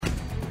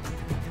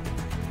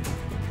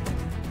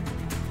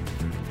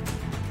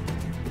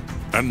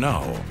And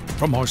now,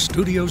 from our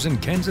studios in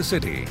Kansas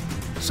City,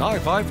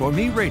 Sci-Fi for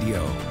Me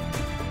Radio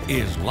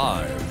is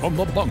live from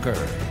the bunker.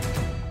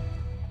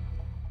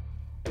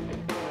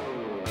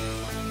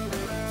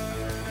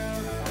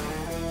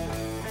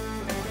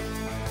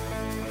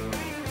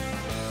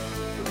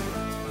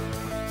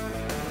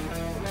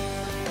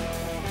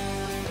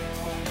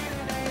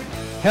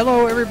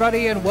 Hello,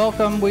 everybody, and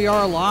welcome. We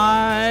are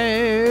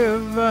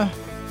live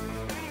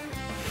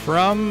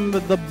from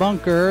the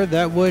bunker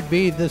that would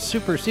be the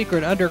super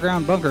secret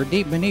underground bunker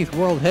deep beneath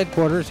world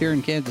headquarters here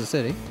in Kansas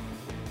City.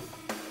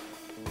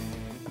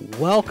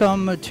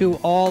 Welcome to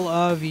all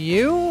of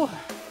you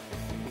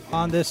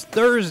on this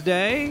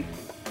Thursday,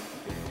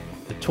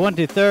 the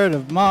 23rd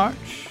of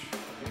March,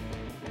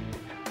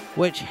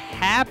 which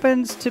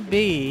happens to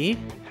be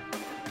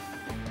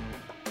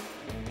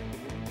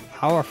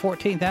our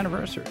 14th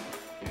anniversary.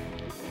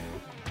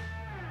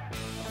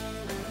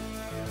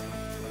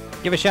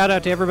 Give a shout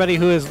out to everybody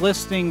who is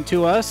listening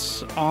to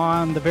us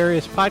on the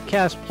various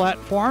podcast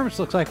platforms.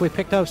 Looks like we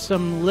picked up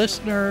some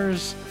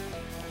listeners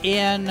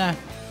in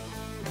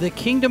the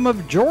Kingdom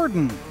of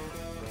Jordan.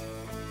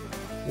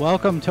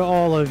 Welcome to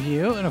all of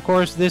you. And of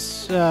course,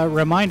 this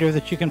reminder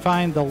that you can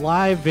find the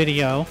live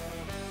video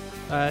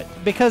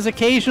because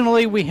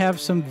occasionally we have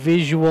some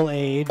visual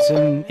aids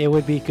and it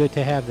would be good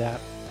to have that.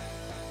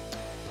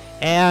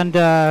 And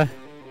of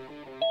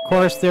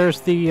course,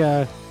 there's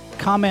the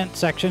comment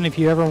section. If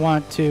you ever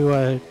want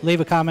to leave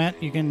a comment,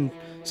 you can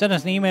send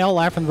us an email,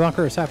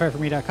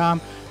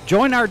 livefromthebunker@scififorme.com.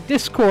 Join our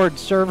Discord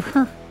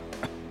server.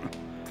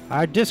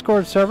 Our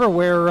Discord server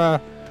where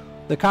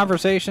the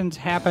conversations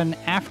happen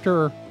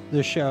after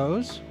the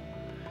shows.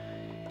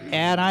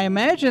 And I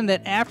imagine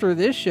that after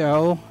this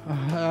show,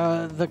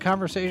 the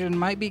conversation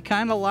might be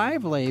kind of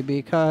lively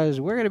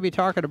because we're going to be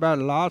talking about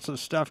lots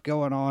of stuff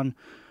going on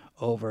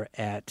over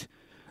at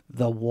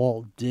the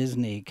Walt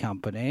Disney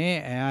Company.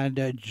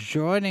 And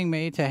joining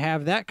me to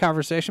have that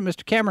conversation,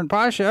 Mr. Kamran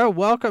Pasha.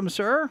 Welcome,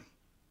 sir.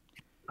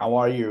 How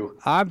are you?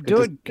 I'm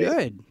doing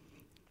good.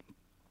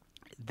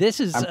 This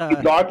is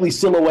I'm darkly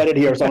silhouetted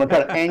here, so I'm gonna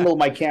try to angle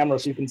my camera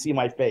so you can see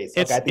my face.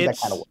 Okay, I think that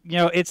kind of works. You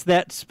know, it's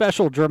that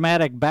special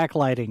dramatic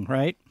backlighting,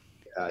 right?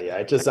 Yeah.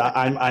 It just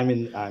I'm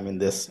in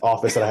this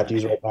office that I have to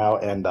use right now,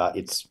 and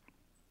it's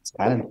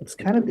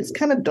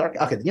kind of dark.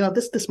 Okay,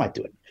 this might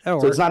do it.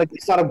 So it's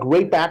not a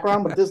great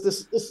background, but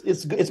this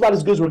it's about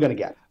as good as we're gonna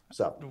get.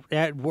 So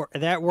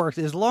that works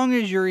as long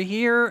as you're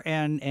here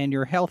and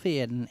you're healthy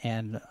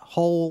and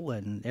whole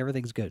and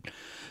everything's good.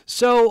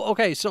 So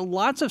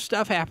lots of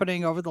stuff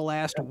happening over the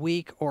last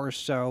week or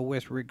so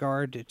with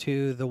regard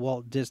to the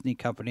Walt Disney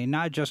Company,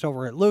 not just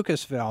over at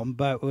Lucasfilm,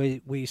 but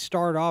we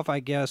start off,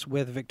 I guess,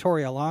 with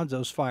Victoria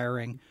Alonso's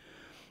firing.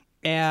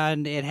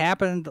 And it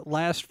happened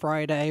last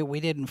Friday. We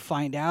didn't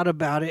find out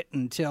about it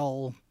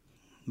until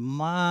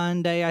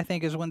Monday, I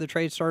think, is when the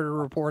trade started to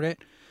report it.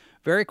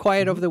 Very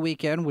quiet over the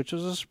weekend, which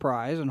was a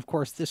surprise. And, of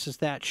course, this is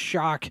that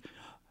shock.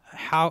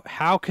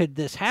 How could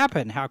this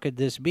happen? How could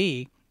this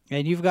be?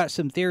 And you've got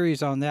some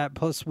theories on that.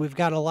 Plus, we've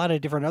got a lot of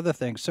different other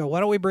things. So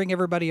why don't we bring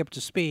everybody up to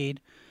speed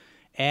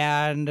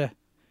and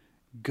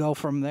go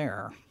from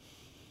there?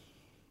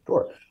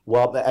 Sure.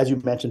 Well, as you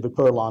mentioned,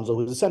 Victoria Alonso,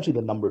 who's essentially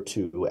the number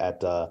 2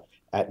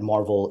 at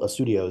Marvel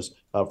Studios,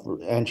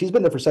 and she's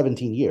been there for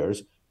 17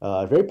 years.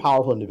 A very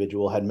powerful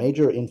individual, had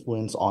major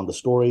influence on the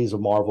stories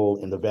of Marvel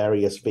in the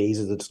various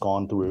phases it's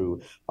gone through,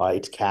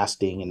 its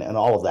casting and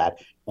all of that.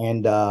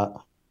 And,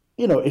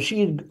 she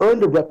had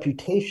earned a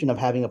reputation of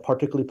having a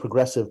particularly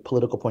progressive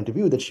political point of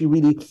view that she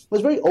really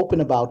was very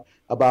open about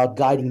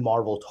guiding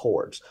Marvel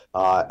towards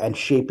and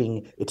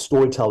shaping its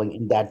storytelling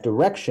in that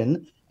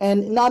direction.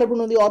 And not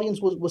everyone in the audience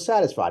was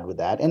satisfied with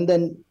that. And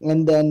then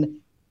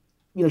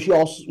she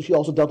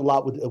also dealt a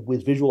lot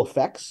with visual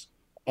effects,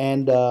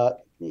 and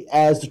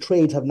as the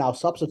trades have now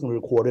subsequently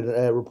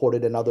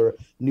reported, and other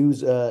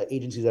news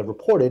agencies have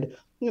reported,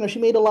 she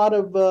made a lot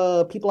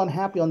of people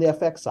unhappy on the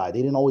FX side.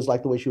 They didn't always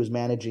like the way she was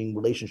managing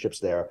relationships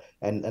there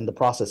and the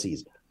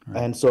processes,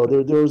 right. And so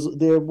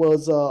there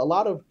was a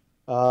lot of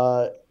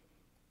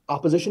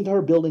opposition to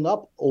her building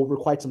up over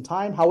quite some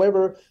time.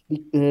 However,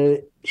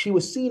 she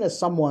was seen as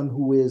someone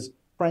who is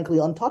frankly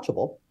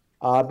untouchable.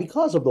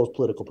 Because of those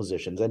political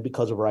positions and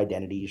because of her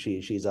identity.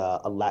 She's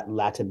a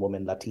Latin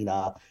woman,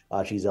 Latina.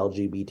 She's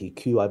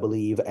LGBTQ, I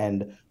believe,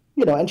 and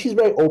she's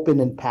very open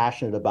and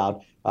passionate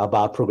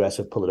about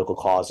progressive political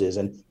causes,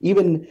 and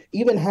even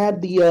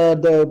had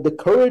the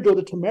courage or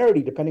the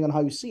temerity, depending on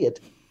how you see it,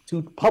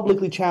 to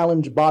publicly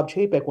challenge Bob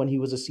Chapek when he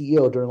was a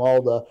CEO during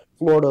all the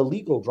Florida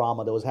legal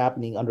drama that was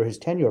happening under his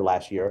tenure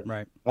last year.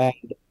 Right. And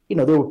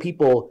there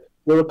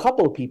were a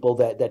couple of people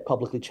that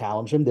publicly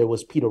challenged him. There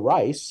was Peter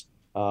Rice,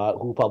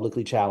 who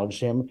publicly challenged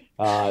him,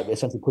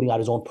 essentially putting out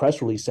his own press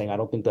release saying, "I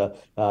don't think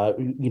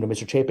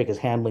Mr. Chapek is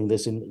handling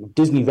this in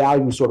Disney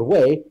value sort of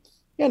way."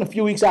 And a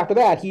few weeks after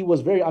that, he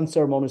was very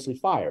unceremoniously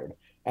fired.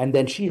 And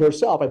then she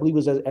herself, I believe,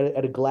 was at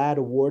a GLAAD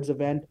Awards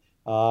event.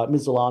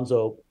 Ms.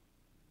 Alonso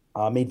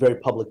made very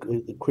public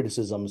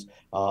criticisms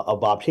of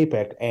Bob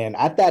Chapek. And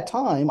at that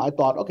time, I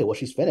thought, okay, well,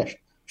 she's finished.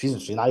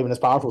 she's not even as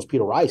powerful as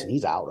Peter Rice, and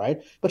he's out,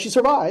 right? But she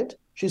survived.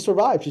 She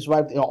survived. She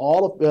survived,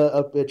 all of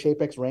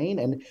Chapek's reign,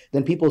 and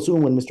then people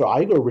assume when Mr.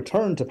 Iger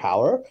returned to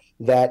power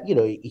that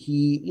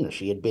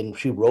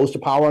she rose to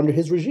power under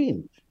his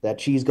regime,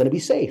 that she's going to be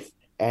safe,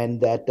 and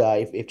that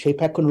if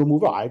Chapek couldn't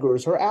remove her, Iger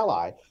is her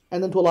ally.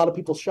 And then, to a lot of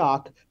people's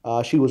shock,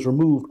 she was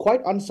removed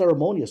quite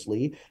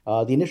unceremoniously.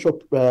 The initial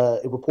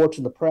reports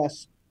in the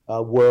press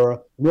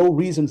were no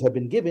reasons have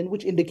been given,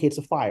 which indicates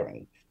a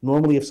firing.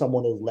 Normally, if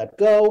someone is let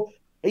go,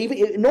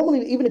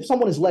 even if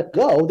someone is let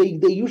go,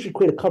 they usually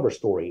create a cover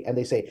story and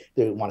they say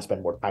they want to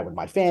spend more time with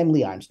my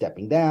family. I'm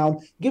stepping down.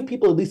 Give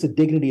people at least the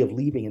dignity of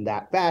leaving in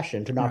that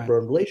fashion to not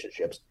burn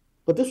relationships.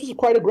 But this was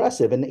quite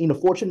aggressive,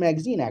 and Fortune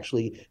magazine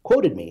actually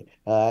quoted me,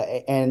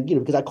 and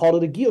because I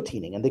called it a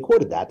guillotining, and they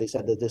quoted that. They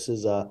said that this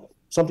is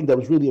something that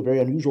was really very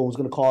unusual and was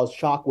going to cause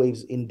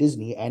shockwaves in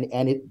Disney, and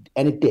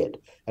it did,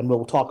 and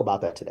we'll talk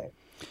about that today.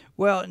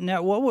 Well,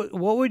 now,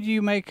 what would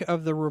you make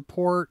of the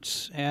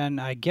reports?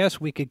 And I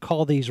guess we could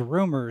call these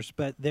rumors,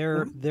 but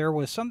there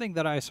was something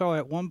that I saw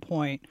at one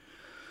point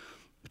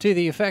to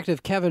the effect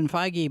of Kevin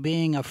Feige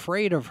being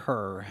afraid of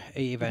her,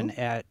 even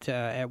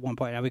at one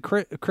point. I mean,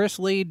 Chris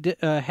Lee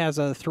has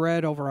a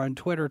thread over on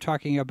Twitter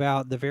talking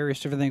about the various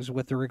different things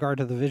with regard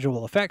to the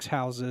visual effects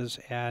houses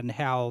and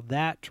how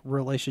that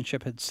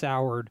relationship had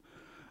soured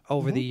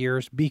over the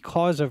years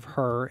because of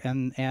her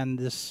and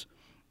this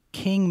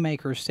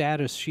kingmaker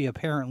status she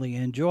apparently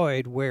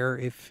enjoyed, where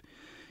if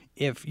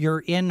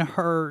you're in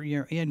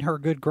her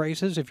good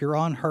graces, if you're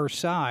on her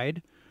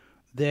side,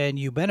 then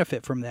you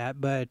benefit from that,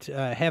 but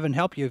heaven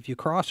help you if you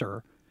cross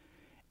her.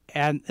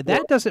 And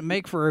that doesn't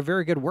make for a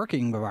very good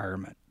working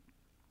environment.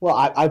 Well,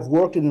 I've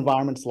worked in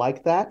environments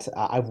like that.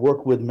 I've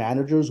worked with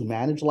managers who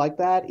manage like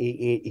that.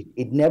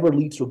 It never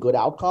leads to a good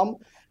outcome.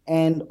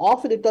 And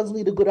often it doesn't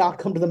lead to a good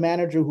outcome to the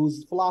manager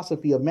whose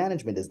philosophy of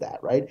management is that,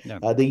 right?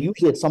 Yeah. They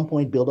usually at some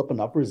point build up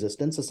enough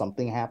resistance as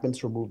something happens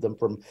to remove them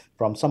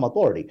from some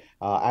authority.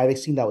 I've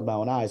seen that with my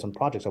own eyes on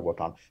projects I've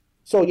worked on.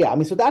 So yeah, I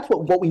mean, so that's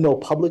what we know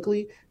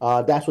publicly.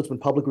 That's what's been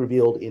publicly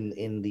revealed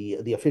in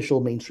the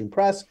official mainstream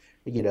press.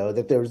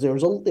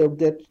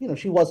 That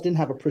she didn't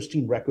have a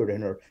pristine record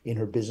in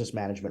her business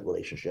management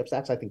relationships.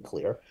 That's, I think,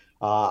 clear.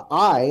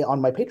 I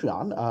on my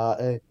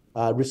Patreon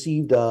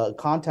received a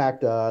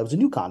contact. It was a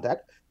new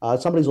contact.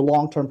 Somebody's a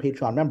long-term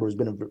Patreon member who's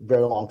been a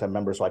very long-time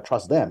member, so I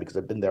trust them because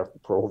they've been there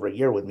for over a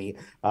year with me.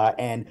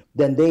 And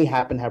then they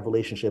happen to have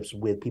relationships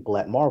with people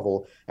at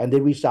Marvel, and they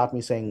reached out to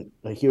me saying,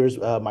 "Here's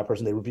my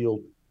person." They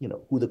revealed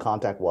who the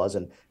contact was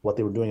and what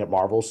they were doing at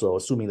Marvel. So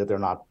assuming that they're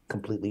not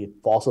completely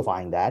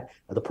falsifying that,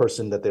 the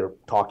person that they're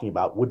talking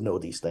about would know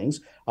these things.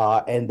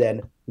 And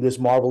then this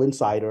Marvel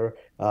insider,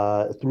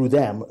 through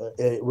them,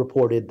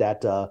 reported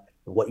that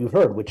what you've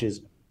heard, which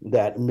is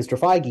that Mr.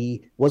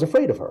 Feige was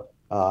afraid of her.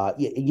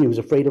 He was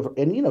afraid of her.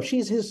 And,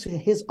 she's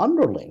his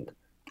underling.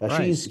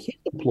 Right. She's his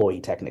employee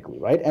technically,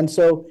 right? And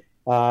so,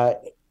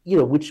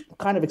 which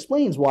kind of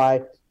explains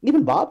why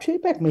even Bob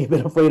Chapek may have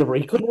been afraid of her.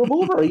 He couldn't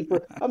remove her.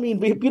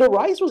 Peter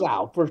Rice was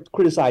out for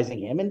criticizing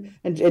him,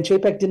 and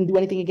Chapek didn't do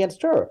anything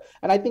against her.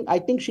 And I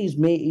think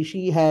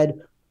she had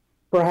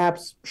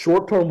perhaps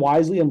short-term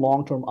wisely and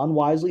long-term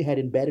unwisely had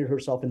embedded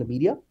herself in the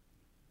media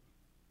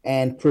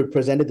and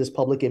presented this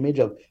public image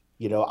of,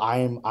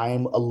 I'm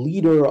a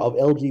leader of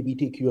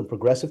LGBTQ and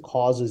progressive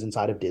causes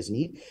inside of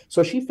Disney.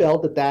 So she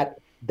felt that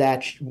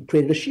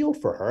created a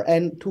shield for her.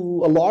 And to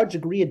a large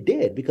degree, it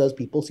did, because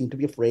people seem to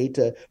be afraid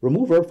to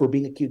remove her for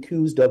being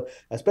accused of,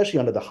 especially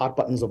under the hot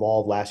buttons of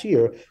all of last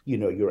year,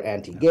 you're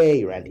anti-gay,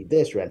 you're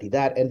anti-this, you're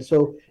anti-that. And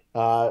so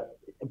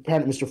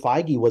apparently Mr.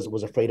 Feige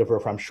was afraid of her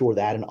for, I'm sure,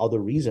 that and other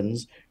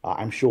reasons.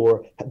 I'm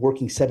sure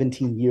working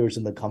 17 years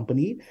in the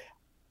company,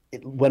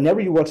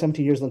 whenever you work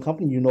 17 years in the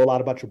company, you know a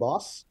lot about your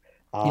boss.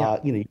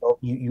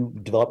 You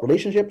develop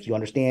relationships, you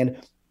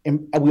understand.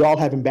 And we all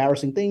have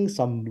embarrassing things,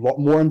 some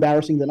more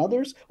embarrassing than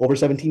others, over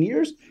 17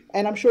 years.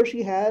 And I'm sure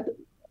she had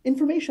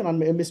information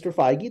on Mr.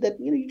 Feige that,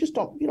 you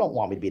don't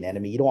want me to be an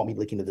enemy. You don't want me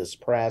looking to this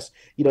press.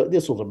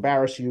 This will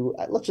embarrass you.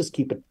 Let's just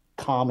keep it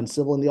calm and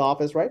civil in the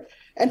office, right?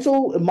 And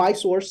so my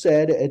source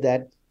said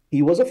that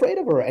he was afraid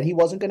of her and he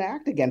wasn't going to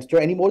act against her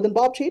any more than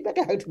Bob Chapek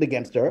acted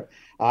against her.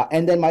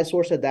 And then my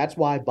source said that's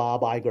why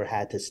Bob Iger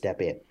had to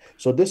step in.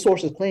 So this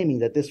source is claiming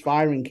that this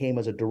firing came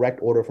as a direct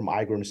order from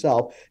Iger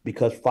himself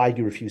because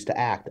Feige refused to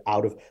act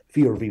out of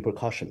fear of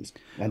repercussions.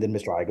 And then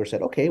Mr. Iger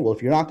said, okay, well,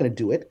 if you're not going to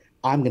do it,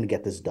 I'm going to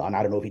get this done.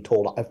 I don't know if he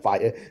told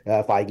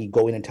Feige,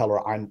 go in and tell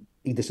her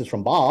this is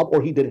from Bob,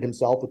 or he did it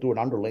himself through an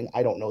underling.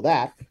 I don't know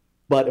that.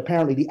 But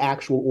apparently the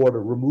actual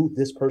order, remove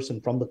this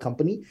person from the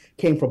company,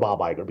 came from Bob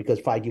Iger because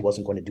Feige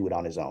wasn't going to do it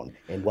on his own.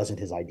 It wasn't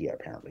his idea,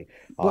 apparently.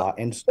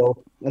 And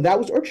that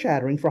was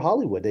earth-shattering for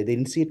Hollywood. They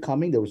didn't see it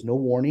coming. There was no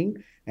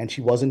warning. And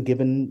she wasn't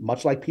given,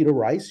 much like Peter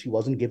Rice, she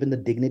wasn't given the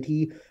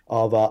dignity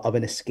of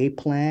an escape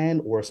plan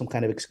or some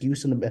kind of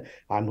excuse.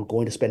 I'm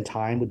going to spend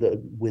time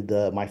with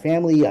my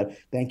family.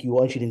 Thank you.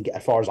 And she didn't,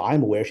 as far as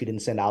I'm aware, she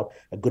didn't send out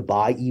a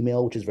goodbye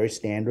email, which is very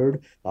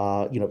standard.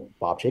 Bob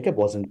Chapek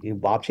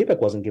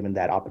wasn't given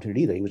that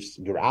opportunity either. He was,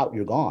 you're out,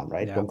 you're gone,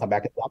 right? Yeah. Don't come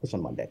back to the office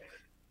on Monday.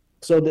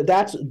 So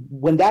that's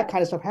when that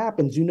kind of stuff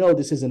happens,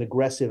 this is an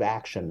aggressive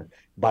action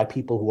by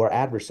people who are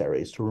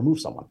adversaries to remove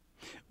someone.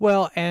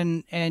 Well,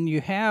 and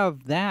you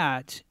have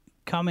that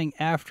coming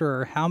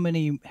after how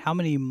many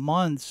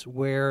months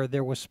where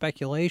there was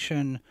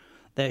speculation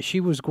that she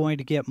was going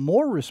to get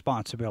more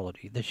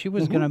responsibility, that she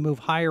was going to move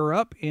higher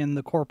up in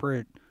the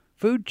corporate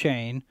food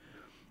chain.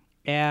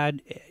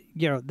 And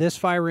this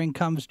firing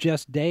comes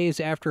just days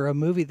after a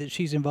movie that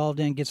she's involved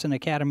in gets an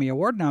Academy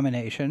Award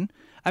nomination.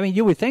 I mean,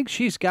 you would think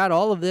she's got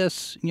all of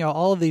this,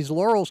 all of these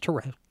laurels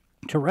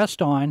to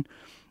rest on.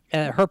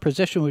 Her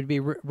position would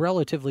be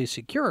relatively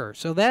secure.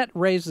 So that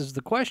raises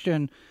the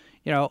question,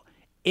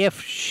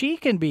 if she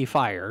can be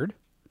fired,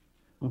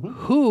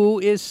 who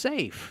is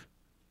safe?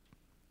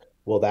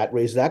 Well, that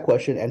raises that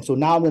question. And so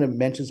now I'm going to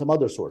mention some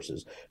other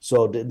sources.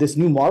 So this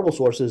new Marvel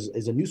source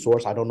is a new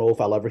source. I don't know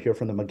if I'll ever hear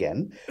from them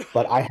again,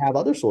 but I have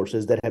other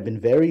sources that have been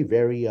very,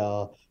 very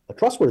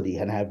trustworthy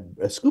and have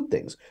scooped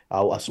things.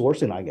 A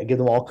source, and I give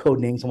them all code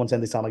names. Someone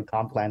said they sound like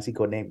Tom Clancy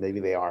code name. Maybe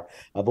they are.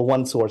 But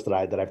one source that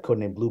I've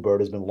codenamed Bluebird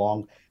has been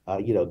long,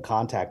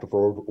 contact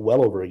for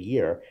well over a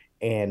year.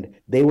 And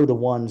they were the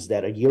ones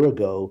that a year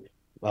ago,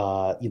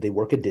 they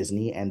work at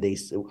Disney, and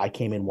I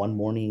came in one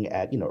morning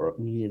at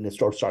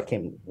the start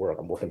came work.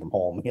 I'm working from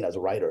home, as a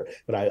writer.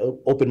 But I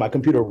opened my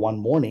computer one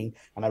morning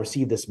and I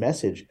received this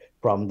message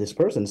from this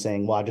person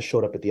saying, "Well, I just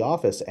showed up at the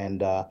office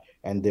and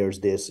there's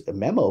this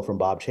memo from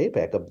Bob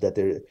Chapek that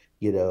they're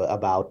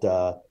about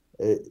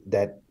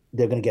that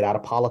they're going to get out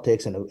of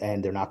politics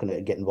and they're not going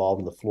to get involved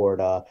in the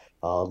Florida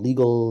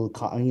legal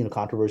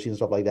controversies and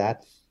stuff like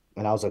that."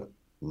 And I was like,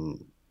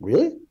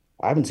 "Really?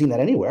 I haven't seen that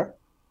anywhere.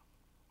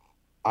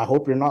 I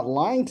hope you're not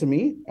lying to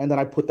me." And then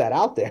I put that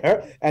out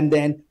there. And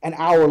then an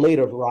hour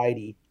later,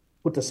 Variety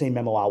put the same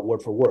memo out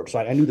word for word. So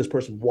I knew this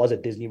person was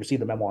at Disney,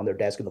 received the memo on their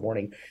desk in the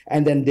morning.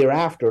 And then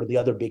thereafter, the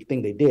other big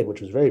thing they did,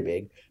 which was very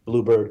big,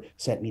 Bluebird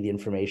sent me the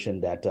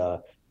information that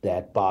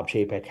Bob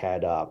Chapek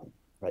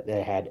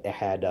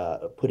had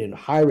put in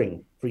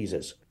hiring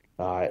freezes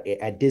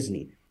at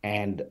Disney.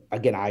 And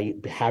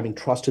again, having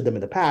trusted them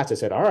in the past, I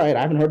said, "All right,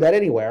 I haven't heard that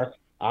anywhere.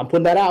 I'm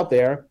putting that out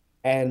there."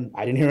 And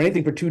I didn't hear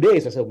anything for 2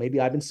 days. I said, maybe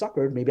I've been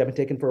suckered. Maybe I've been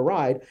taken for a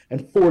ride.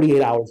 And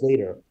 48 hours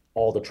later,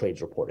 all the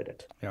trades reported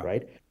it,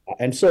 right?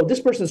 And so this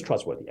person is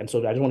trustworthy. And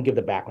so I just want to give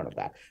the background of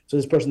that. So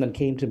this person then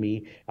came to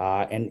me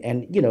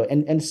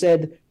and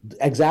said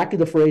exactly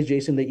the phrase,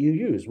 Jason, that you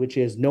used, which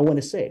is no one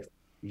is safe.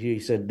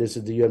 You said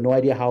you have no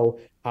idea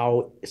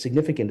how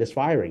significant this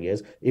firing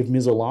is. If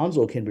Ms.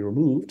 Alonso can be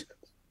removed,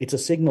 it's a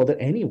signal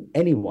that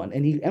anyone,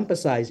 and he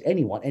emphasized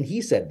anyone, and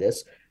he said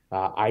this.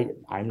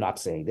 I'm not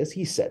saying this.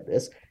 He said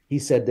this. He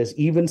said this,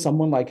 even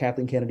someone like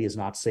Kathleen Kennedy is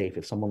not safe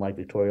if someone like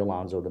Victoria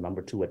Alonso, the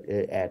number 2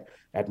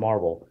 at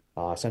Marvel,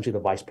 essentially the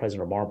vice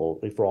president of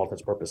Marvel, for all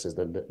intents and purposes,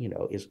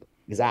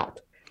 is out.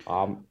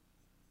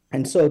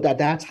 And so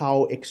that's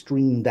how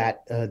extreme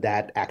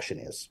that action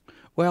is.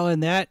 Well,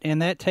 and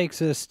that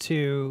takes us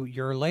to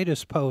your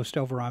latest post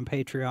over on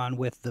Patreon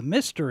with the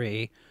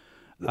mystery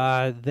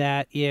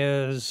that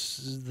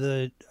is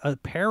the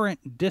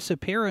apparent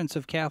disappearance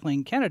of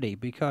Kathleen Kennedy,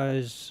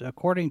 because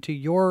according to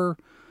your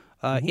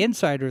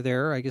insider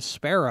there, I guess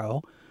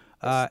Sparrow,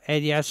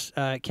 and yes,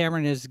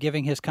 Kamran is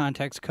giving his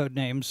contacts code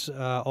names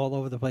all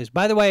over the place.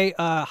 By the way,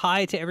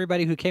 hi to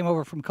everybody who came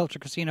over from Culture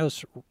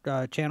Casino's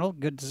channel.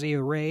 Good to see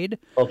you, Raid.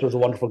 Culture's a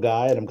wonderful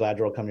guy, and I'm glad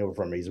you're all coming over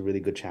from him. He's a really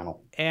good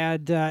channel.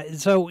 And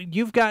so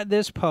you've got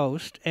this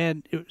post,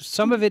 and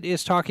some of it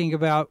is talking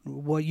about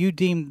what you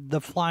deem the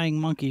flying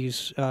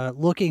monkeys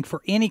looking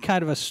for any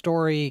kind of a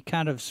story,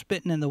 kind of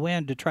spitting in the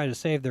wind to try to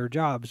save their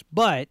jobs.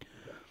 But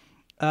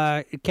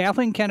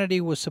Kathleen Kennedy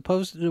was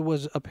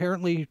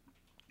apparently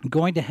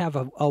going to have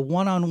a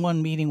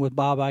one-on-one meeting with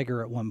Bob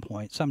Iger at one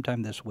point,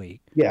 sometime this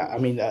week. Yeah, I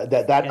mean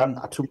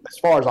as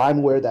far as I'm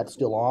aware, that's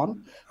still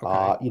on.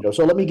 Okay.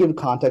 So let me give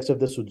context of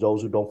this to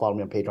those who don't follow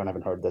me on Patreon,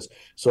 haven't heard this.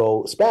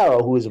 So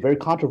Sparrow, who is a very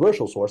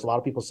controversial source, a lot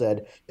of people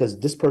said, because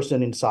this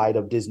person inside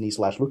of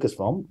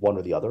Disney/Lucasfilm, one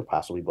or the other,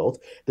 possibly both,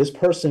 this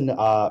person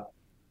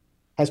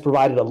has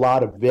provided a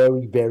lot of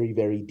very, very,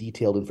 very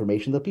detailed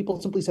information that people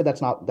simply said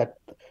that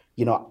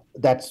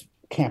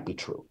can't be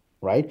true.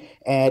 Right.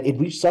 And it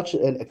reached such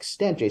an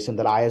extent, Jason,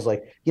 that I was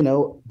like,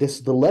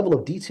 the level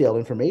of detailed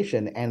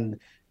information and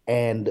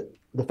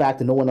the fact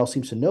that no one else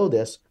seems to know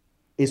this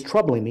is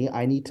troubling me.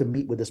 I need to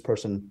meet with this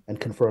person and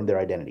confirm their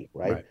identity.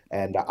 Right.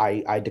 And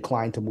I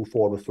declined to move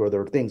forward with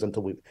further things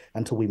until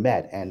we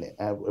met, and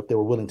if they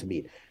were willing to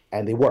meet,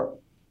 and they were.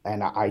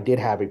 And I did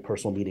have a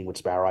personal meeting with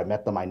Sparrow. I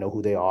met them. I know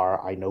who they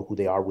are. I know who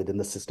they are within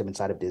the system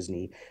inside of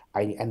Disney.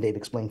 And they've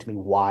explained to me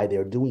why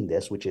they're doing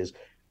this, which is,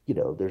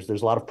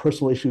 there's a lot of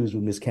personal issues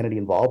with Ms. Kennedy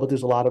involved, but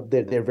there's a lot of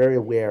they're very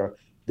aware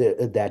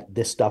that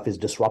this stuff is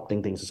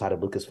disrupting things inside of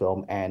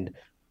Lucasfilm, and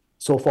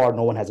so far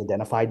no one has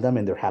identified them,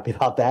 and they're happy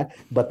about that.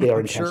 But they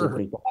are intentionally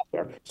putting them out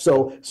there.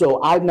 So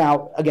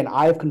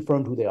I've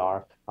confirmed who they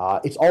are.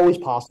 It's always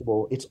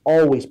possible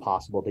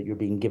that you're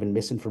being given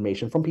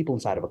misinformation from people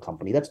inside of a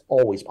company. That's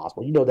always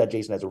possible. You know that,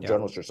 Jason, as a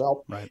journalist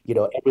yourself. Right.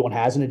 Everyone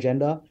has an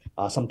agenda.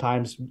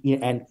 Sometimes,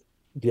 and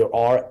there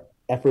are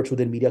efforts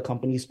within media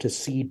companies to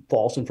seed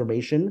false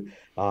information.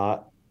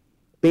 One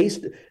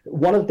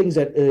of the things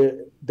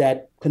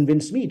that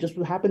convinced me just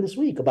what happened this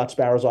week about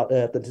Sparrow's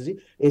authenticity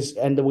is,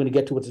 and then we're going to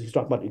get to what he's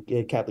talking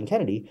about, Kathleen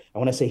Kennedy.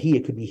 And when I say he,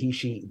 it could be he,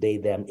 she, they,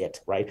 them,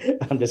 it, right?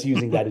 I'm just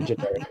using that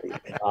generically.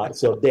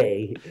 So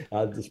they,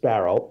 the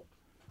Sparrow,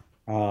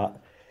 uh,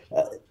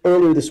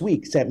 earlier this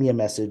week sent me a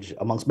message,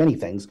 amongst many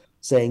things,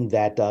 saying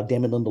that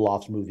Damon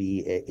Lindelof's movie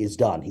is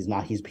done. He's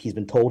not. He's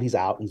been told he's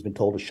out. He's been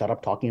told to shut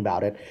up talking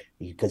about it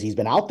because he's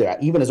been out there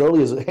even as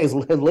early as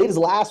late as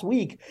last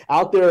week,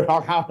 out there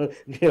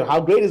how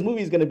great his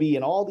movie is going to be,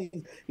 and all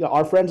these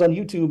our friends on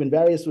YouTube and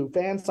various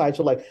fan sites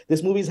are like,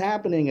 this movie's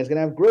happening. It's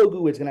going to have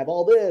Grogu. It's going to have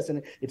all this,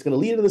 and it's going to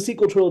lead into the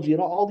sequel trilogy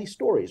and all these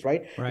stories.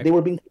 Right? They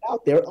were being put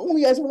out there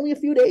only a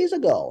few days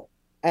ago.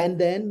 And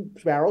then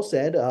Sparrow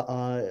said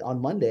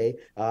on Monday,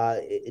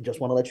 just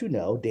want to let you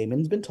know,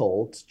 Damon's been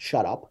told,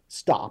 shut up,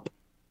 stop.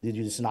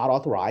 It's not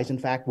authorized. In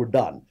fact, we're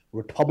done.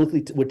 We're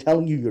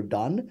telling you you're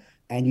done,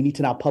 and you need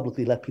to now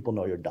publicly let people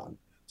know you're done.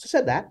 So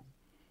said that.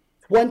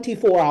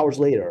 24 hours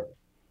later,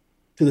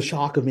 to the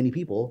shock of many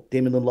people,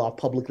 Damon Lindelof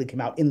publicly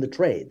came out in the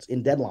trades,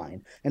 in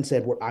Deadline, and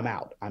said, I'm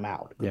out.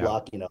 Good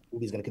luck.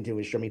 Movie's going to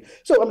continue streaming.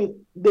 So, I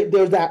mean,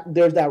 there's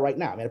that right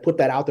now. I mean, I put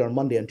that out there on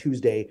Monday and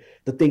Tuesday.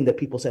 The thing that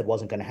people said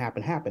wasn't going to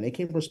happen happened. It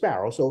came from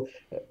Sparrow. So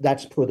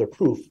that's further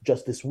proof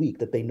just this week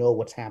that they know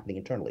what's happening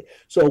internally.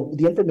 So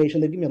the information,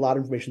 they give me a lot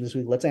of information this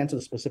week. Let's answer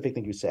the specific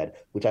thing you said,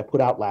 which I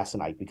put out last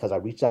night because I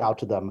reached out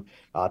to them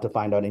to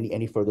find out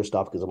any further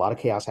stuff because a lot of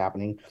chaos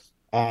happening.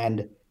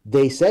 And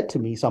they said to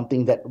me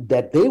something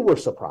that they were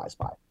surprised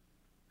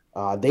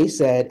by. They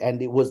said, and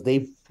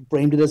they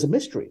framed it as a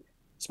mystery.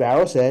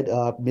 Sparrow said,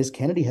 Ms.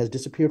 Kennedy has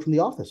disappeared from the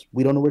office.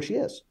 We don't know where she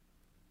is.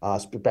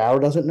 Sparrow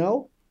doesn't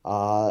know.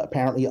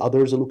 Apparently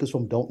others at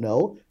Lucasfilm don't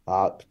know.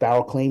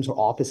 Sparrow claims her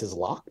office is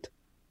locked,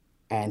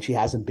 and she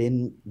hasn't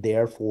been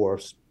there for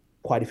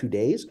quite a few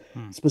days.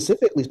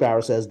 Specifically,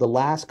 Sparrow says the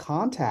last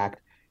contact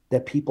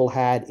that people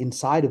had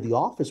inside of the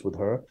office with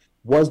her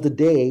was the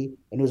day,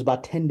 and it was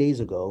about 10 days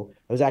ago.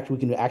 We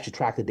can actually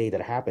track the day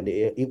that it happened.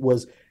 It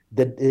was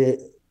the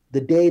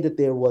day that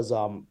there was,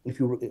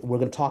 we're going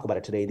to talk about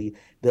it today,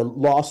 the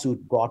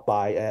lawsuit brought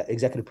by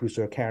executive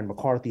producer Karen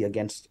McCarthy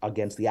against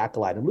the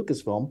Acolyte and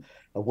Lucasfilm,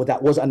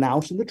 that was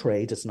announced in the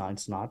trades. It's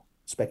not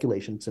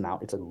speculation.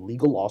 It's a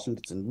legal lawsuit.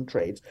 It's in the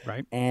trades.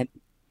 Right. And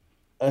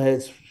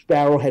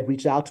Sparrow had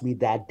reached out to me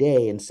that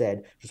day and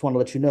said, just want to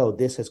let you know,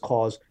 this has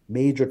caused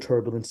major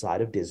turbulence inside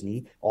of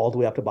Disney, all the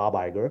way up to Bob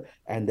Iger,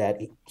 and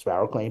that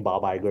Sparrow claimed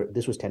Bob Iger,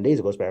 this was 10 days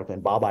ago, Sparrow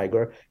claimed Bob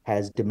Iger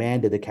has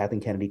demanded that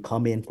Kathleen Kennedy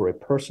come in for a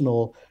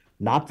personal,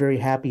 not very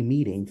happy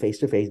meeting,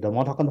 face-to-face, don't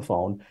want to talk on the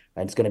phone,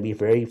 and it's going to be a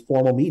very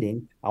formal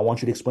meeting. I want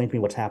you to explain to me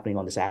what's happening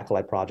on this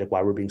Acolyte project,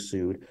 why we're being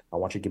sued. I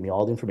want you to give me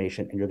all the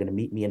information, and you're going to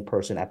meet me in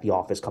person at the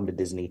office, come to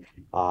Disney,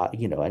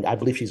 and I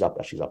believe she's up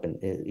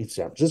in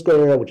San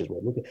Francisco area, which is where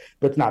we're looking,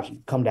 but not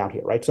come down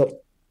here, right?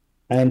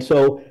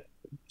 So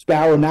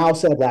Sparrow now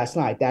said last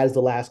night, that is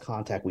the last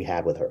contact we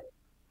had with her.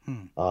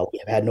 We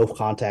have had no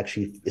contact.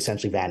 She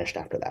essentially vanished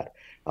after that.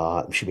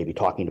 She may be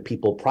talking to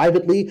people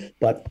privately,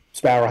 but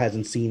Sparrow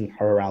hasn't seen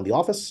her around the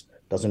office,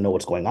 doesn't know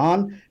what's going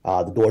on.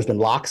 The door's been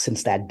locked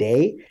since that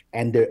day.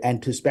 And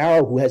to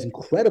Sparrow, who has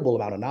incredible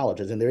amount of knowledge,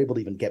 and they're able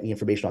to even get me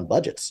information on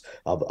budgets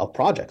of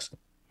projects,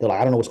 they're like,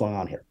 I don't know what's going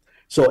on here.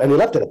 So, and we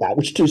left it at that,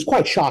 which is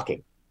quite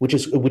shocking, which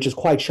is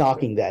quite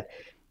shocking that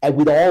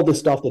with all this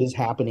stuff that is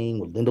happening,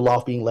 with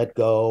Lindelof being let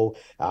go,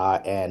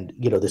 and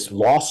this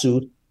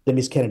lawsuit, then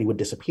Ms. Kennedy would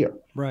disappear.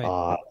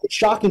 Right. It's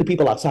shocking to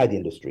people outside the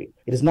industry.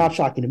 It is not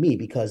shocking to me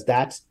because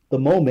that's the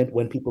moment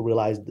when people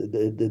realize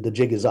the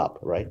jig is up,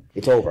 right?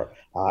 It's over.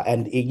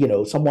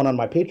 Someone on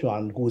my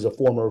Patreon who is a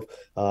former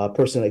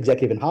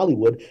executive in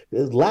Hollywood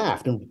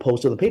laughed and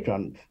posted on the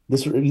Patreon.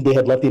 They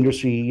had left the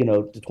industry,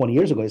 20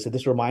 years ago. They said,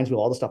 this reminds me of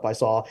all the stuff I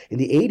saw in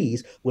the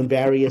 80s when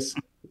various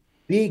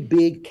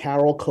big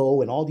Carol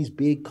Co. and all these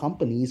big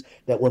companies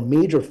that were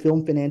major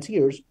film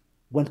financiers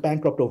went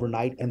bankrupt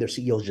overnight and their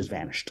CEOs just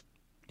vanished.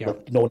 Yeah.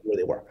 No one knew where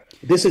they were.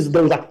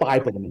 There was like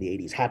 5 of them in the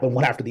 80s, happened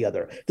one after the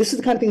other. This is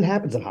the kind of thing that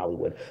happens in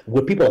Hollywood,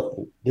 where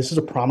people, this is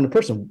a prominent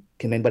person.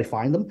 Can anybody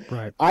find them?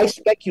 Right. I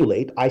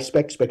speculate on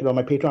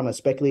my Patreon, I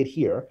speculate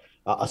here,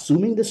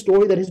 assuming the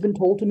story that has been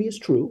told to me is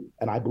true,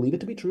 and I believe it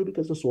to be true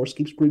because the source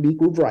keeps being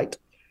proved right,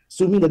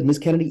 assuming that Ms.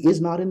 Kennedy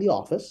is not in the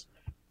office,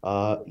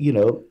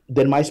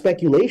 then my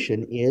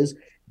speculation is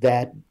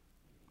that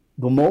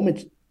the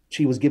moment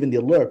she was given the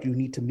alert, you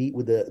need to meet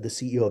with the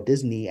CEO of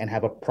Disney and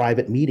have a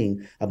private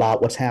meeting about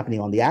what's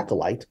happening on the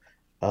Acolyte.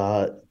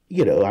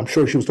 I'm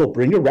sure she was told,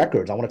 bring your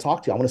records. I want to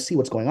talk to you. I want to see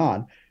what's going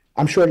on.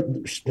 I'm sure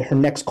her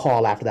next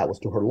call after that was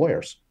to her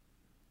lawyers.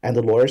 And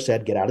the lawyer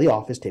said, get out of the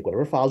office, take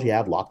whatever files you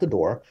have, lock the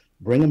door,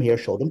 bring them here,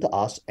 show them to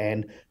us,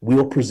 and we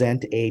will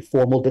present a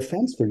formal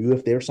defense for you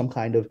if there's some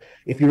kind of,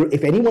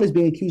 if anyone is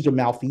being accused of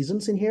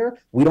malfeasance in here,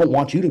 we don't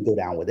want you to go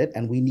down with it,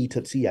 and we need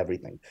to see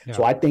everything. Yeah.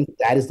 So I think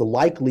that is the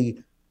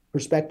likely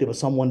perspective of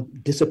someone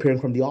disappearing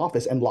from the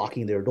office and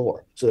locking their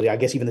door. So that I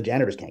guess even the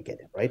janitors can't get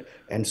in, right?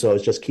 And so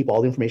it's just keep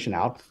all the information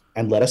out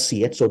and let us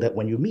see it so that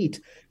when you meet,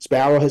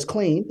 Sparrow has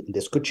claimed,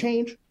 this could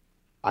change,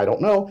 I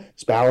don't know,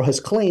 Sparrow has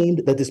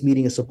claimed that this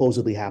meeting is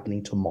supposedly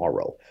happening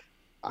tomorrow.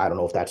 I don't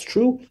know if that's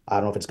true. I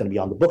don't know if it's going to be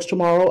on the books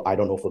tomorrow. I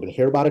don't know if we're going to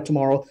hear about it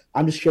tomorrow.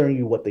 I'm just sharing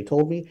you what they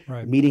told me.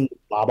 Right. Meeting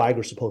Bob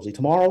Iger supposedly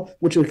tomorrow,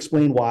 which will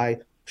explain why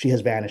she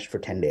has vanished for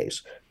 10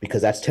 days,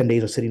 because that's 10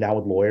 days of sitting down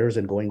with lawyers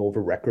and going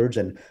over records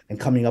and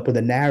coming up with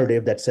a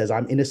narrative that says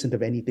I'm innocent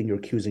of anything you're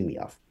accusing me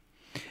of.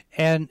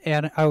 And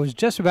I was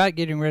just about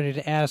getting ready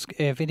to ask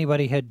if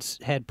anybody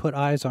had put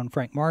eyes on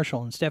Frank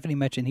Marshall, and Stephanie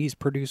mentioned he's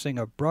producing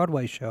a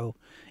Broadway show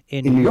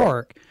in New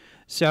York.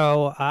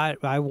 So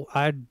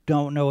I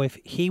don't know if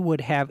he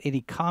would have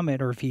any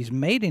comment or if he's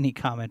made any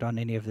comment on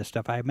any of this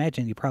stuff. I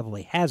imagine he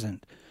probably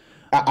hasn't.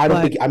 I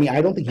don't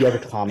think he ever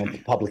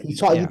commented publicly.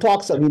 He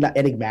talks,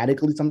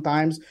 enigmatically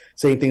sometimes,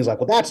 saying things like,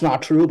 well, that's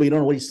not true, but you don't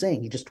know what he's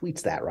saying. He just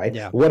tweets that, right?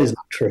 Yeah. What is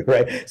not true,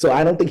 right? So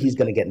I don't think he's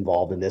going to get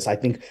involved in this. I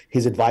think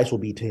his advice will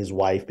be to his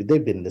wife, but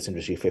they've been in this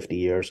industry 50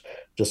 years.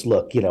 Just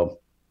look,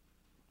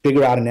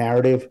 figure out a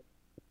narrative,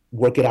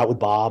 work it out with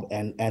Bob,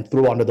 and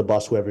throw under the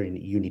bus whoever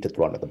you need to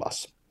throw under the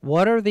bus.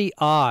 What are the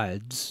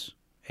odds?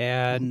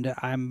 And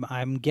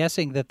I'm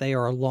guessing that they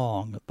are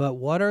long, but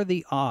what are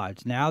the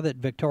odds now that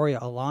Victoria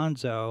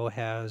Alonso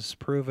has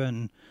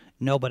proven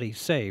nobody's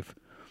safe?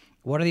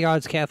 What are the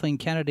odds Kathleen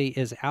Kennedy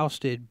is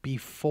ousted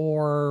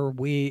before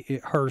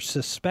her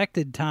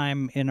suspected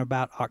time in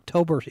about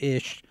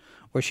October-ish,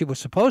 where she was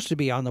supposed to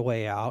be on the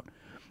way out?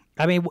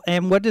 I mean,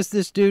 and what does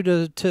this do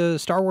to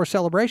Star Wars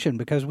Celebration?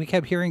 Because we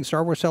kept hearing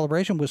Star Wars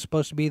Celebration was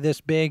supposed to be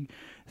this big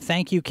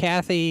thank you,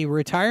 Kathy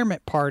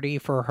retirement party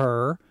for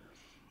her.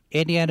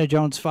 Indiana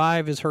Jones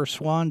 5 is her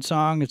swan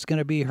song. It's going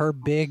to be her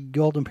big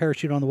golden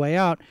parachute on the way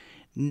out.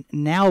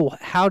 Now,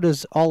 how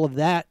does all of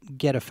that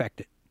get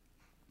affected?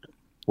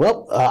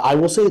 Well, I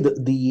will say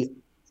that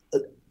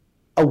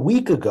a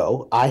week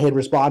ago, I had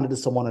responded to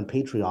someone on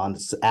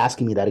Patreon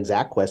asking me that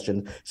exact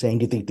question, saying,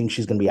 do you think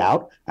she's going to be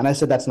out? And I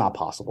said, that's not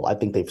possible. I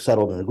think they've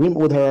settled an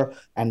agreement with her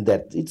and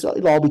that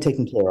it'll all be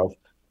taken care of,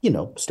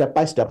 step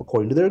by step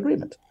according to their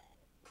agreement.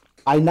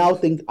 I no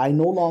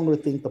longer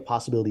think the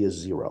possibility is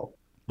zero.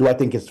 Do I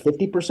think it's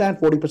 50%,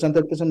 40%,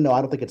 30%? No,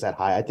 I don't think it's that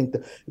high. I think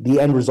the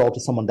end result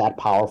is someone that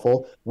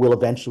powerful will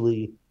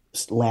eventually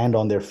land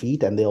on their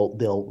feet and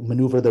they'll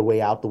maneuver their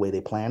way out the way they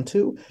plan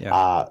to.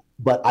 Yeah.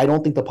 But I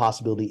don't think the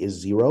possibility is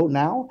zero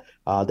now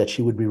that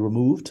she would be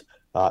removed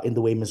in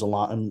the way Ms.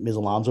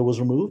 Alonso was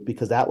removed,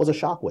 because that was a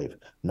shockwave.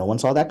 No one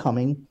saw that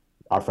coming.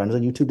 Our friends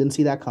on YouTube didn't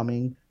see that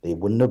coming. They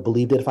wouldn't have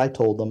believed it if I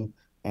told them.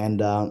 And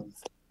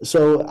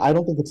so I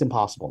don't think it's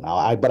impossible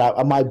now.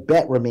 But my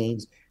bet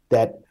remains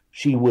that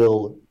she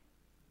will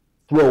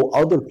throw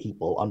other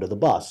people under the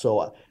bus.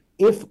 So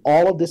if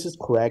all of this is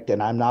correct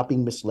and I'm not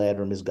being misled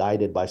or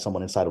misguided by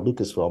someone inside of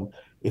Lucasfilm,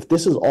 if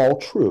this is all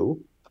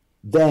true,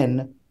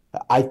 then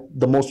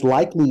the most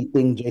likely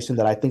thing, Jason,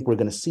 that I think we're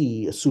going to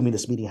see, assuming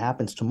this meeting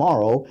happens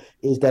tomorrow,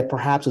 is that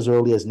perhaps as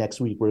early as next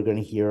week, we're going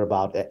to hear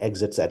about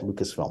exits at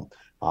Lucasfilm,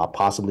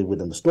 possibly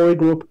within the story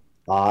group.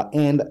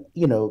 And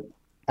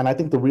I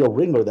think the real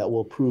ringer that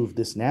will prove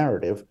this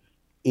narrative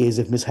is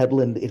if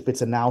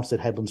it's announced that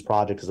Hedlund's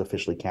project is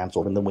officially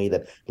canceled in the way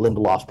that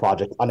Lindelof's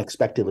project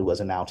unexpectedly was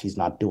announced, he's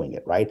not doing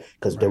it, right?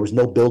 Because there was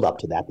no build-up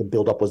to that. The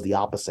build-up was the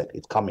opposite.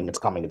 It's coming. It's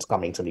going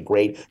to be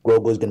great.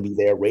 Grogu's going to be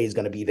there. Rey's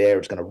going to be there.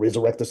 It's going to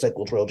resurrect the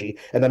sequel trilogy.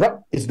 And then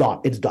it's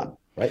done. It's done,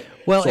 right?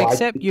 Well,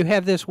 so you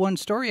have this one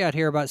story out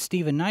here about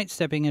Stephen Knight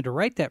stepping in to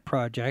write that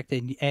project,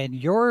 and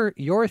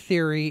your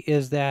theory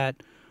is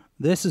that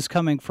this is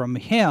coming from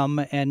him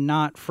and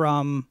not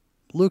from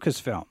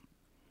Lucasfilm.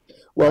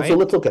 Well, right? So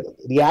let's look at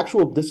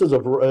it. This is a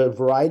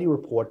Variety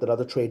report that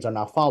other trades are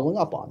now following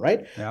up on,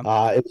 right?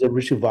 Yeah. It was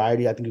originally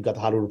Variety. I think you've got the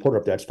Hollywood Reporter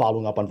up there. It's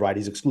following up on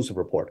Variety's exclusive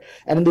report.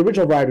 And in the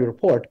original Variety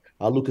report,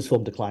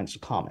 Lucasfilm declines to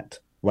comment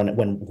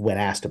when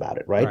asked about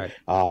it, right?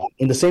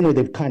 In the same way,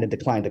 they've kind of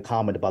declined to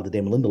comment about the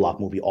Damon Lindelof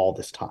movie all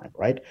this time,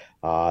 right?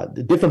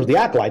 The difference with The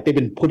Acolyte, they've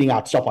been putting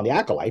out stuff on The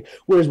Acolyte,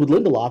 whereas with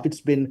Lindelof,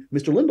 it's been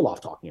Mr.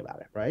 Lindelof talking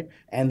about it, right?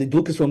 And the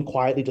Lucasfilm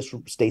quietly just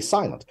stays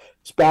silent.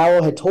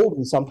 Sparrow had told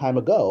me some time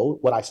ago,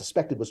 what I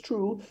suspected was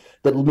true,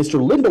 that Mr.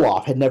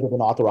 Lindelof had never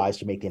been authorized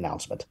to make the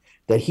announcement,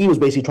 that he was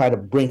basically trying to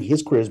bring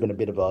his career has been a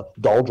bit of a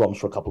doldrums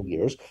for a couple of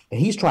years, and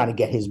he's trying to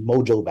get his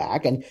mojo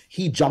back, and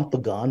he jumped the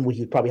gun when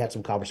he probably had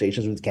some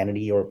conversations with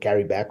Kennedy or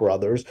Carrie Beck or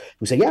others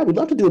who say, yeah, we'd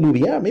love to do a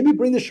movie. Yeah, maybe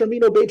bring the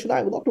Sharmeen Obaid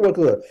tonight. We'd love to work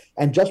with her.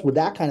 And just with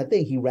that kind of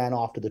thing, he ran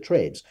off to the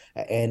trades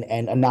and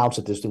announced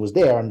that this thing was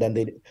there. And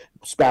then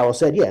Sparrow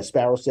said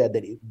Sparrow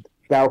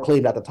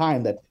claimed at the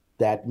time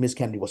that Ms.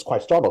 Kennedy was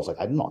quite startled. I was like,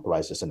 I didn't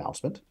authorize this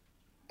announcement.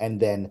 And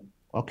then,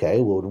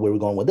 okay, well, where are we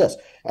going with this?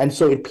 And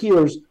so it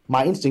appears,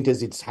 my instinct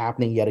is it's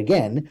happening yet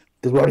again,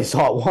 because we already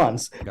saw it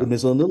once with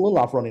Ms.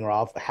 Lindelof running her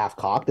off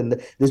half-cocked.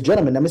 And this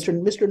gentleman, now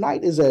Mr.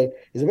 Knight is a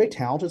very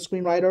talented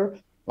screenwriter.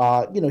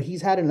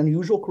 He's had an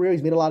unusual career.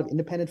 He's made a lot of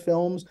independent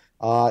films.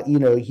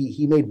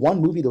 He made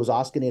one movie that was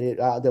Oscar-nominated,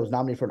 that was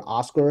nominated for an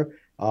Oscar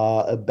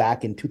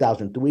back in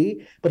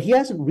 2003, but he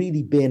hasn't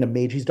really been a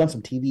major. He's done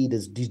some TV.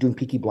 He's doing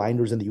Peaky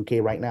Blinders in the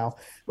UK right now,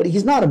 but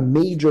he's not a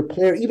major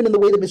player, even in the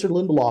way that Mr.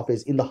 Lindelof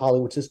is in the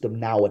Hollywood system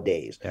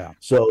nowadays. Yeah.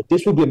 So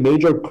this would be a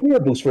major career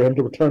boost for him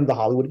to return to the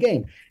Hollywood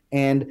game.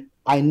 And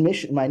my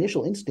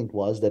initial instinct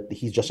was that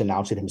he's just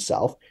announced it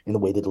himself in the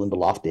way that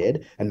Lindelof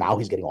did, and now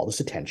he's getting all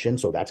this attention,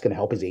 so that's going to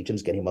help his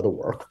agents get him other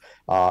work.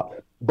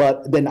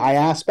 But then I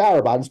asked Sparrow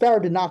about it, and Sparrow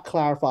did not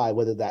clarify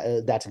whether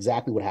that's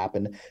exactly what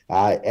happened.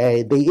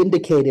 They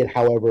indicated,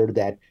 however,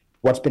 that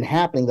what's been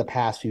happening the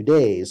past few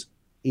days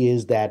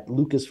is that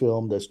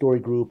Lucasfilm, the story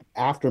group,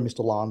 after Mr.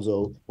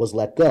 Alonso was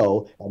let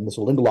go and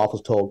Mr. Lindelof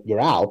was told,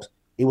 "You're out,"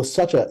 it was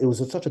such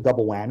a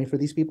double whammy for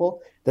these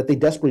people that they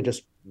desperately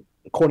just,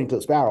 according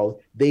to Sparrow,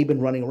 they've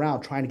been running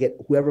around trying to get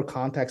whoever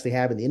contacts they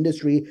have in the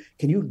industry.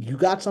 You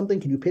got something?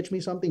 Can you pitch me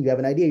something? You have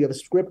an idea? You have a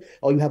script?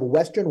 Oh, you have a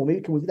Western? Well,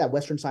 maybe can we do that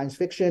Western science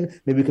fiction?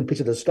 Maybe we can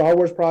pitch it as a Star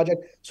Wars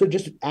project. So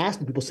just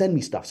asking people, send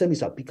me stuff,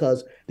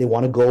 because they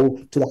want to go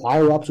to the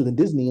higher ups within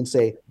Disney and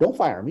say, don't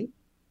fire me.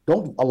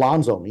 Don't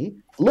Alonso me.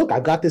 Look,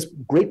 I've got this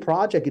great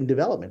project in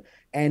development.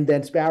 And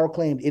then Sparrow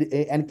claimed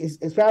it, and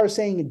Sparrow is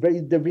saying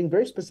they're being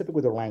very specific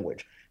with their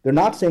language. They're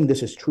not saying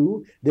this is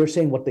true. They're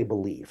saying what they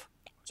believe.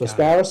 So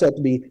Sparrow said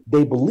to me,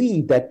 they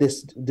believe that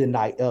this Stephen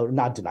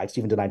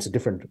Knight's a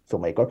different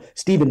filmmaker.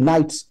 Stephen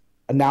Knight's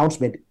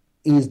announcement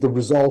is the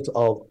result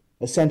of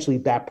essentially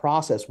that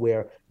process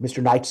where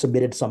Mr. Knight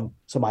submitted some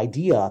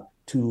idea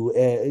to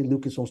a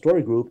Lucasfilm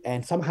Story Group,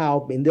 and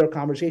somehow in their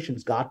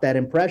conversations got that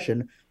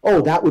impression, oh,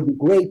 that would be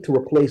great to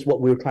replace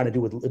what we were trying to do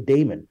with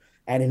Damon.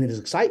 And in his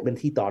excitement,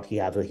 he thought he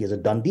has a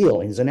done deal,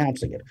 and he's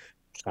announcing it.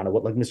 It's kind of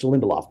what like Mr.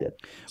 Lindelof did.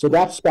 So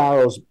that's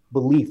Sparrow's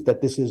belief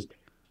that this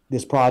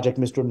project,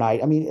 Mr.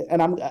 Knight. I mean,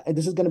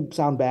 this is going to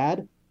sound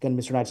bad. Again,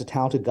 Mr. Knight's a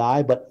talented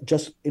guy, but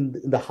just in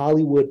the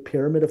Hollywood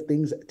pyramid of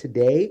things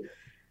today,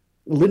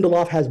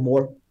 Lindelof has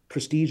more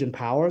prestige and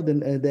power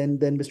than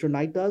Mr.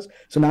 Knight does.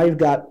 So now you've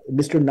got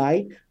Mr.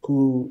 Knight,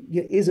 who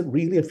isn't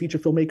really a feature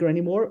filmmaker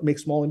anymore,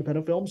 makes small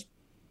independent films,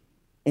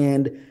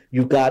 and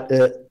you've got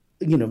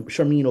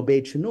Sharmeen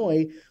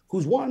Obaid-Chinoy,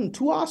 who's won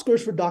 2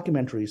 Oscars for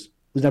documentaries,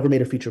 who's never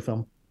made a feature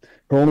film.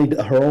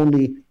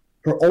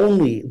 Her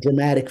only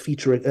dramatic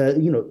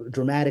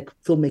dramatic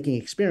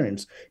filmmaking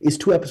experience is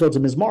 2 episodes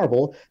of Ms.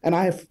 Marvel, and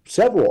I have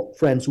several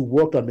friends who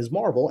worked on Ms.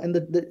 Marvel,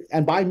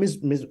 and by Ms.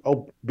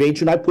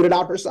 Obaid-Chinoy put it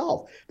out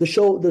herself. The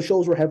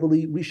shows were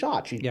heavily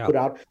reshot. She put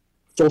out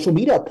social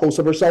media posts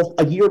of herself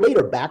a year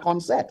later back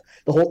on set.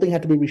 The whole thing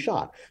had to be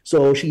reshot.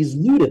 So she's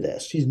new to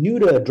this. She's new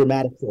to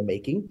dramatic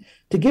filmmaking.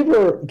 To give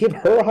her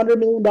 $100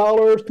 million,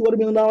 $200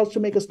 million to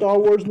make a Star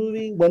Wars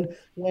movie when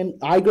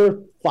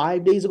Iger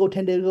 10 days ago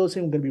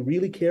saying we're going to be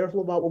really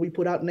careful about what we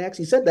put out next.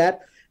 He said that.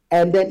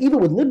 And then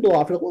even with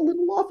Lindelof,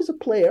 Lindelof is a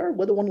player,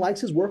 whether one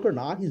likes his work or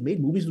not. He's made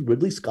movies with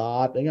Ridley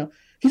Scott.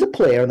 He's a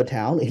player in the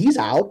town, and he's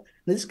out.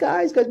 And this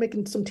guy's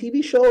making some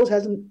TV shows.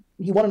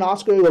 He won an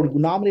Oscar or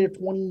nominated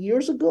 20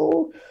 years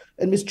ago,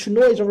 and Ms.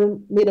 Chinoy's never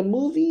made a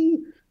movie.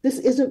 This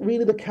isn't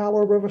really the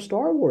caliber of a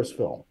Star Wars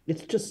film.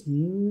 It's just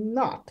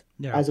not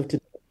as of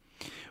today.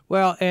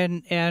 Well,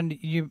 and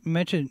you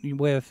mentioned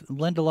with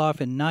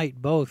Lindelof and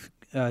Knight both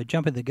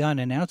jumping the gun,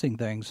 announcing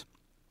things.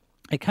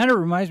 It kind of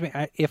reminds me,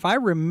 if I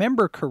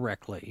remember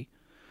correctly,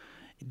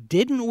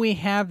 didn't we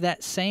have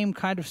that same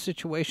kind of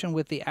situation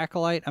with The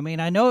Acolyte? I mean,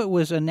 I know it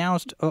was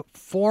announced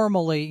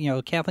formally,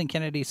 Kathleen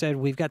Kennedy said,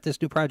 we've got this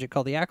new project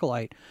called The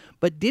Acolyte,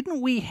 but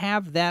didn't we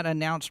have that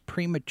announced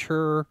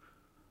premature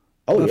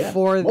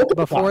before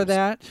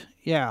that?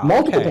 Yeah.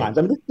 Multiple times.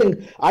 I mean, this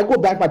thing, I go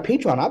back my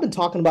Patreon, I've been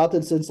talking about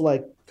this since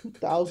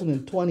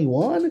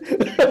 2021.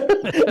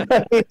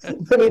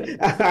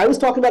 I was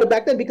talking about it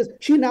back then because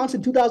she announced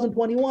in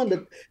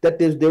 2021 that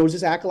there was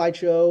this Acolyte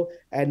show,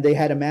 and they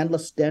had Amanda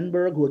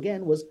Stenberg, who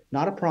again was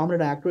not a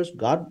prominent actress.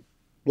 God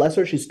bless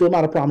her, she's still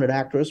not a prominent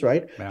actress,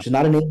 right? Yeah. She's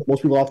not a name that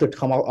most people off the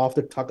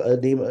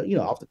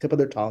tip of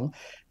their tongue,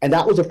 and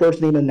that was the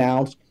first name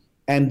announced,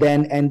 and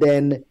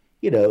then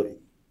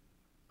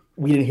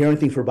we didn't hear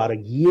anything for about a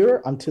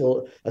year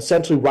until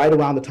essentially right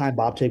around the time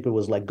Bob Chapek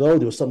was let go.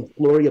 There was some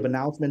flurry of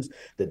announcements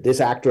that this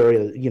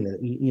actor,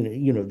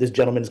 this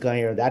gentleman's going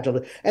here, that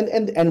gentleman,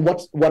 and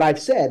what I've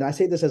said, and I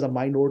say this as a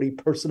minority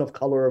person of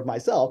color of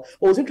myself.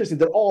 What was interesting,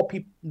 they're all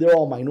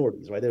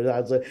minorities, right?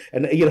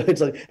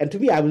 And to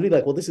me, I was really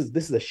like, well, this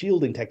is a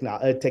shielding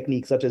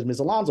technique such as Ms.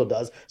 Alonso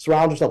does.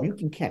 Surround yourself. You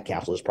can't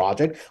cancel this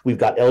project. We've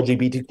got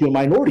LGBTQ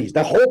minorities.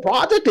 The whole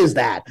project is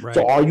that. Right.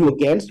 So are you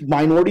against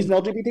minorities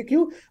and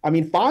LGBTQ? I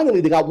mean, finally,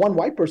 they got one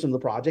white person in the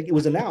project. It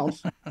was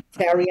announced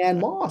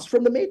Carrie-Anne Moss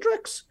from The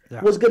Matrix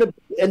was going to,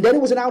 and then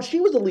it was announced she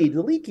was the lead.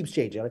 The lead keeps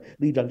changing.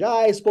 Lee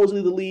Jung-jae is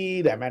supposedly the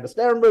lead. Amanda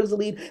Stenberg is the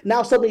lead.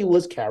 Now suddenly it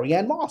was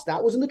Carrie-Anne Moss.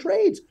 That was in the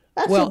trades.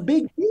 That's a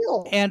big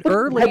deal. And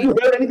have you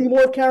heard anything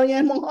more of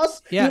Carrie-Anne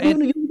Moss? Yeah, you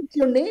didn't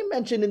your name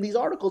mentioned in these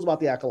articles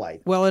about The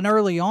Acolyte. Well, and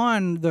early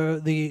on,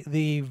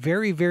 the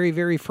very, very,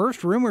 very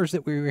first rumors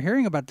that we were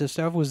hearing about this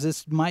stuff was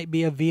this might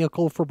be a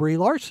vehicle for Brie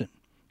Larson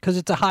because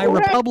it's a High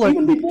Republic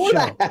even before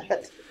show.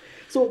 That.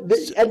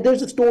 And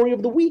there's a story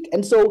of the week.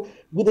 And so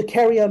with the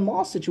Carrie-Anne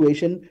Moss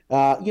situation,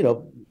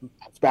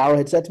 Sparrow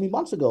had said to me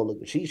months ago,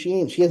 look, she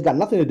has got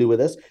nothing to do with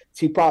this.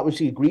 She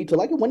agreed to,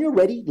 like, when you're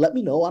ready, let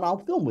me know and I'll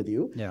film with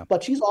you. Yeah.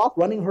 But she's off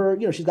running her,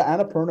 she's got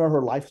Annapurna,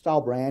 her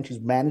lifestyle brand. She's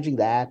managing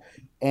that.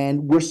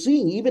 And we're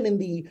seeing even in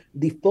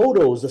the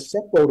photos, the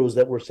set photos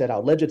that were sent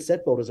out, alleged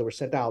set photos that were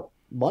sent out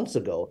months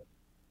ago,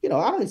 I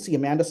don't even see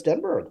Amanda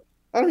Stenberg.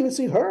 I don't even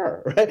see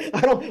her,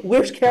 right?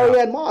 Where's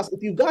Carrie-Anne Moss?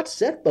 If you've got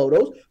set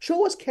photos,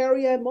 show us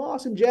Carrie-Anne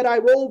Moss in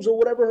Jedi robes or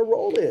whatever her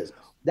role is.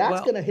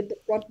 That's going to hit the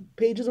front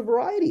pages of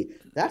Variety.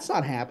 That's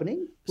not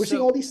happening. We're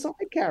seeing all these side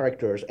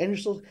characters, and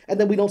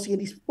then we don't see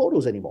any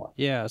photos anymore.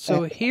 Yeah.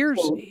 So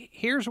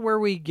here's where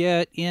we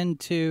get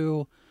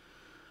into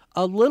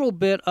a little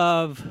bit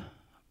of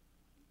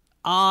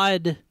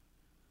odd.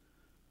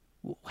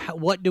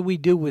 What do we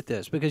do with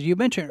this? Because you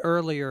mentioned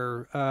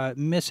earlier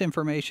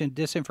misinformation,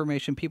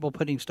 disinformation, people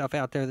putting stuff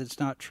out there that's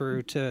not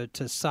true to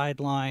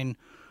sideline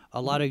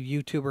a lot of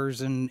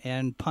YouTubers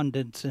and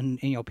pundits and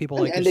people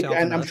like yourself.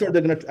 And I'm sure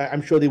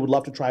I'm sure they would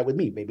love to try it with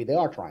me. Maybe they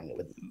are trying it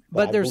with me.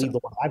 But I believe the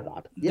one I've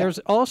got. Yeah.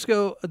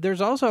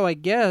 There's also I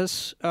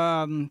guess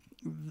some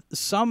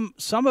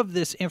of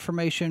this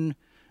information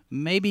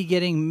may be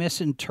getting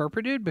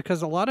misinterpreted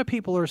because a lot of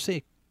people are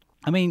saying.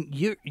 I mean,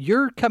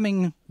 you're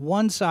coming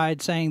one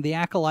side saying the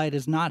Acolyte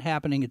is not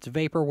happening. It's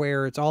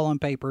vaporware. It's all on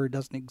paper. It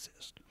doesn't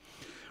exist.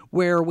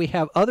 Where we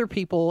have other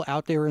people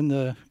out there in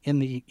the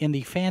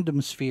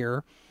fandom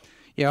sphere,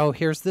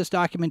 here's this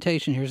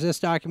documentation, here's this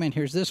document,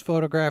 here's this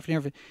photograph, and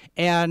everything.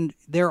 And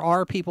there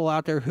are people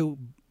out there who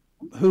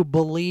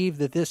believe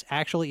that this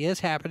actually is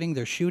happening.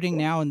 They're shooting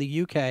now in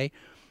the UK.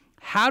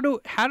 How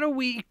do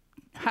we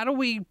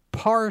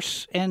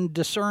parse and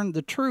discern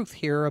the truth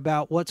here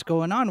about what's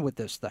going on with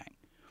this thing?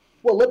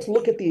 Well, let's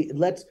look at the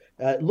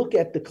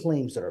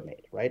claims that are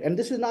made, right? And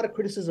this is not a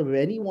criticism of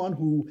anyone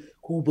who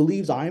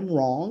believes I'm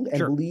wrong and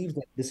believes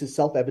that this is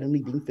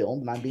self-evidently being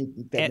filmed and I'm being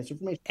fed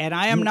misinformation. And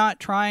I am not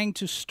trying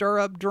to stir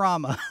up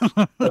drama.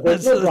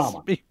 There's no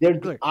drama.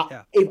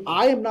 If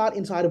I am not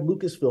inside of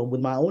Lucasfilm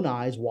with my own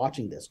eyes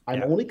watching this,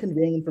 I'm only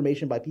conveying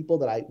information by people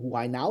who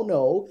I now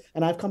know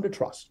and I've come to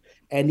trust.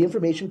 And the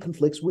information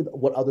conflicts with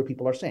what other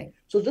people are saying.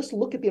 So just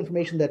look at the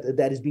information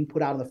that is being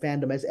put out in the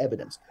fandom as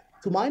evidence.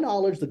 To my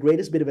knowledge, the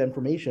greatest bit of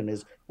information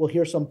is, well,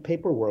 here's some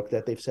paperwork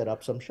that they've set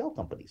up some shell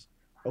companies.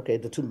 Okay,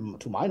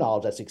 to my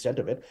knowledge, that's the extent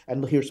of it.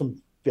 And here's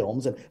some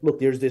films. And look,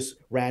 there's this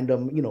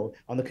random,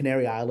 on the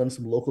Canary Islands,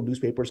 some local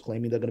newspapers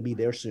claiming they're going to be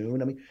there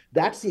soon. I mean,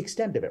 that's the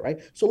extent of it, right?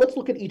 So let's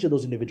look at each of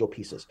those individual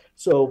pieces.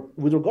 So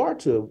with regard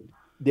to,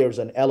 there's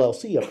an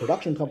LLC, a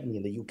production company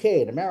in the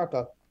UK and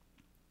America.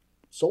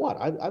 So what?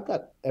 I've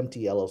got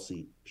empty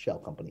LLC shell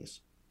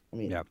companies. I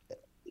mean,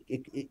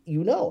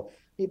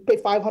 you pay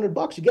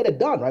 $500, you get it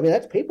done. Right? I mean,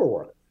 that's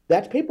paperwork.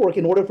 That's paperwork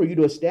in order for you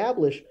to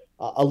establish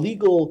a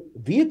legal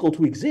vehicle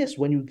to exist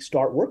when you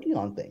start working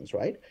on things,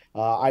 right?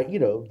 I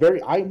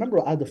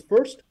remember the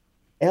first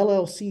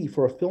LLC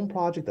for a film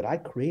project that I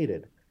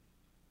created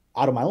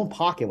out of my own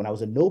pocket when I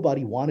was a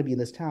nobody wannabe in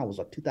this town was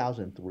like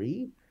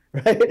 2003.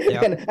 Right.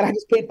 Yep. And I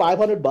just paid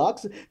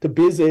 $500 to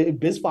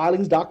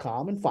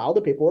bizfilings.com and filed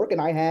the paperwork.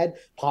 And I had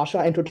Pasha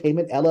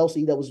Entertainment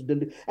LLC that was,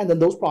 and then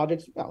those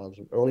projects, it was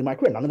early in my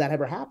career. None of that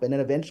ever happened.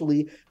 And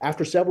eventually,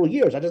 after several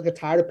years, I just got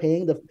tired of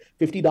paying the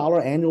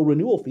 $50 annual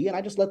renewal fee and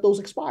I just let those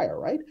expire.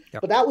 Right.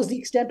 Yep. But that was the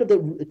extent of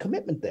the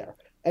commitment there.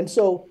 And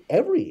so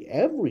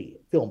every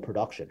film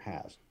production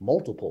has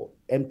multiple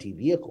empty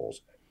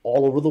vehicles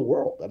all over the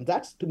world. And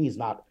that's, to me, is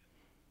not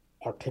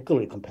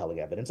particularly compelling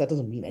evidence. That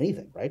doesn't mean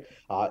anything, right?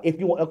 If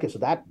you want, okay, so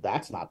that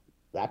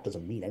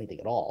doesn't mean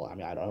anything at all. I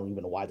mean, I don't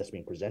even know why that's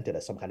being presented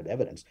as some kind of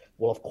evidence.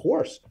 Well, of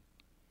course,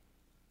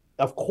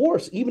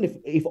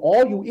 even if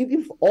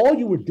all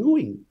you were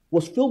doing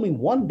was filming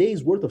one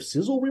day's worth of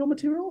sizzle reel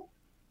material,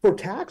 for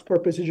tax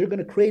purposes, you're going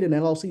to create an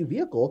LLC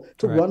vehicle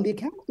to run the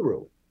account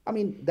through. I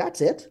mean,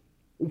 that's it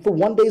for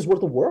one day's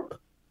worth of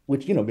work.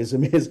 Which,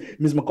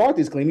 Ms.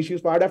 McCarthy is claiming she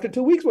was fired after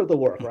 2 weeks worth of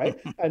work, right?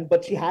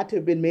 But she had to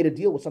have been made a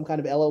deal with some kind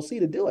of LLC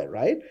to do it,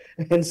 right?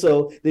 And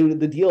so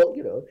the deal,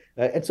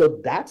 and so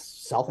that's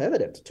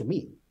self-evident to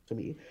me.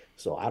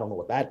 So I don't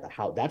know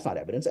how that's not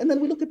evidence. And then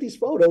we look at these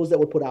photos that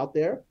were put out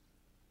there.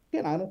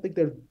 Again, I don't think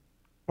they're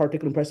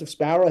particularly impressive.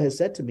 Sparrow has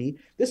said to me,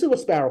 this is what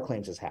Sparrow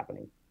claims is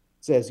happening.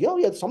 Says,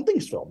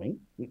 something's filming.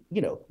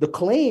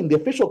 The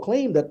official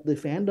claim that the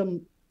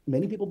fandom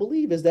many people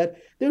believe is that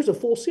there's a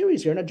full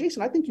series here. Now,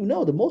 Jason, I think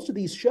that most of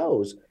these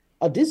shows,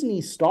 a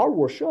Disney Star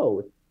Wars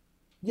show,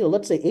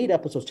 let's say 8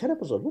 episodes, 10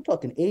 episodes, we're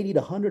talking 80 to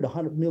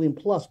 100 million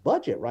plus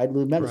budget, right? The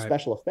amount of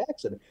special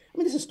effects. And I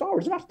mean, this is Star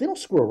Wars. They don't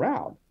screw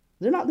around.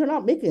 They're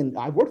not making,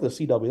 I work with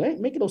the CW, they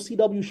ain't making no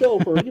CW show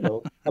for, a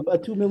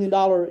 $2 million,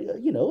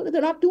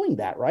 they're not doing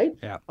that, right?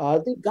 Yeah.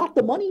 They've got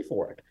the money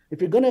for it.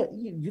 If you're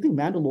you think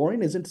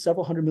Mandalorian isn't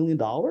several $100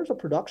 million of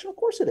production? Of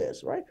course it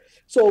is, right?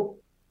 So,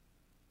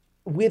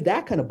 with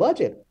that kind of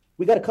budget,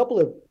 we got a couple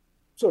of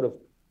sort of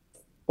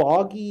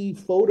foggy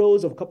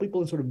photos of a couple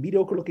people in sort of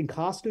mediocre looking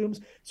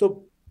costumes.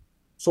 So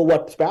So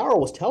what Sparrow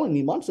was telling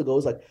me months ago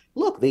is like,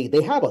 look,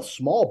 they have a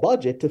small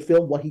budget to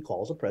film what he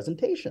calls a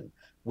presentation,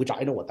 which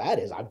I know what that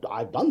is.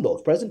 I've done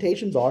those.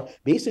 Presentations are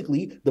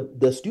basically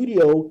the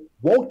studio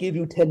won't give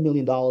you $10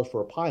 million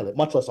for a pilot,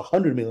 much less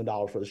 $100 million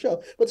for the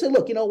show, but say,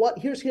 look, you know what?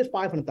 Here's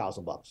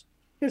 $500,000.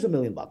 Here's $1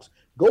 million.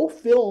 Go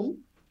film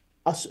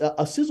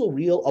a sizzle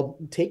reel of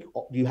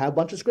you have a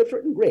bunch of scripts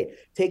written, great.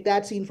 Take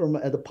that scene from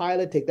the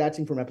pilot, take that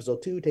scene from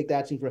episode 2, take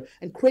that scene from,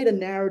 and create a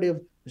narrative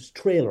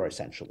trailer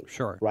essentially.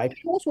 Sure. Right.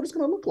 Show us what it's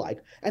going to look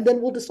like, and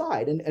then we'll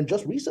decide. And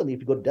just recently,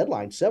 if you go to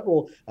Deadline,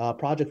 several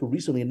projects were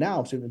recently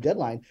announced in the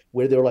Deadline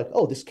where they were like,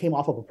 oh, this came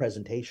off of a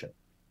presentation.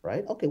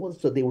 Right. Okay. Well,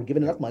 so they were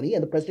given enough money,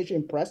 and the presentation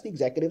impressed the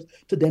executives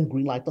to then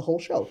greenlight the whole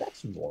show.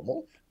 That's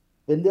normal.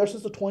 Been there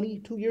since the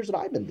 22 years that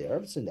I've been there.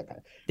 I've seen that kind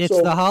of.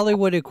 It's the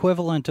Hollywood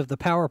equivalent of the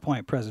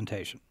PowerPoint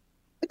presentation.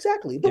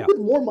 Exactly, but with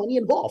more money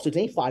involved. So it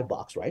ain't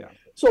 $5, right? Yeah.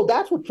 So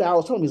that's what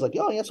Farrell's telling me. He's like,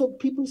 oh yeah. So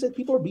people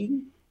are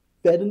being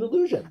fed an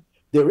illusion.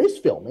 There is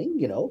filming,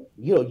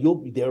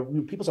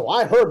 people say, well,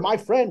 I heard my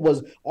friend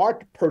was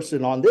art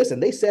person on this,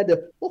 and they said that,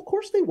 well, of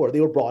course they were. They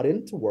were brought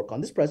in to work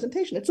on this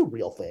presentation. It's a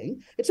real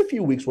thing. It's a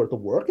few weeks worth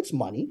of work. It's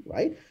money,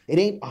 right? It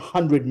ain't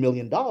 $100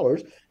 million.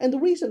 And the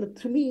reason,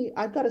 to me,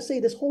 I've got to say,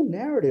 this whole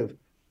narrative,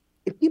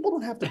 if people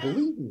don't have to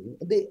believe me,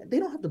 they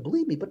don't have to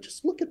believe me, but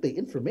just look at the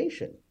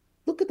information.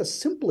 Look at the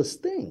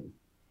simplest thing.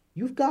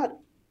 You've got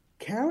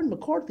Karen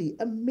McCarthy,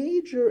 a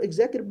major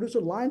executive producer,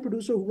 line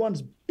producer who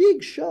runs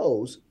big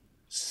shows,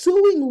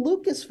 suing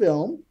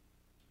Lucasfilm,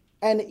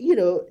 and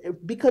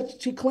because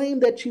she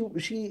claimed that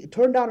she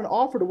turned down an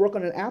offer to work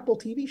on an Apple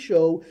TV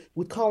show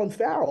with Colin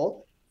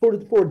Farrell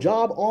for a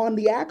job on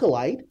The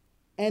Acolyte,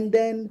 and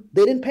then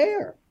they didn't pay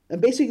her. And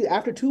basically,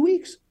 after 2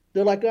 weeks,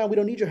 they're like, "No, we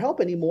don't need your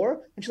help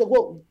anymore." And she's like,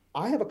 "Well,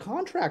 I have a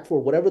contract for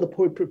whatever the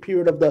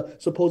period of the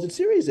supposed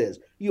series is.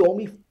 You owe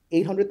me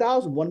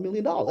 $800,000, $1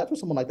 million. That's what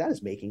someone like that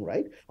is making,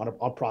 right?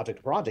 On project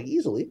to project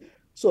easily."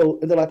 So,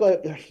 and they're like, "Oh,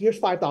 here's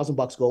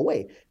 $5,000, go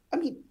away." I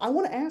mean, I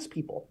want to ask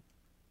people,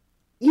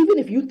 even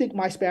if you think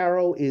my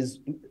Sparrow is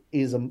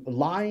a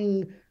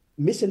lying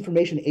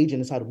misinformation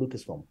agent inside of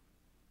Lucasfilm,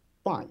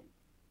 fine.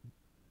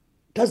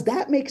 Does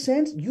that make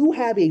sense?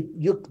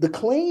 The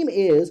claim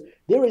is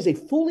there is a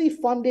fully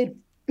funded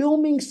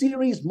filming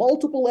series,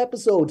 multiple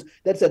episodes,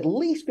 that's at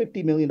least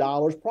 $50 million,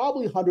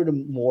 probably 100 or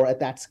more at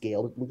that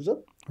scale.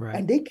 Right.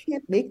 And they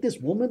can't make this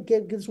woman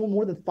give this woman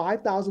more than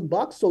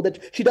 $5,000 so that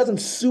she doesn't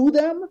sue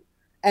them,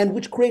 and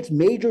which creates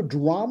major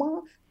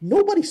drama.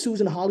 Nobody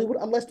sues in Hollywood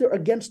unless they're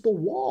against the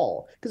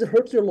wall, because it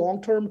hurts their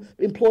long-term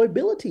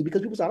employability,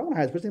 because people say, I don't want to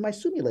hire this person, they might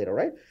sue me later,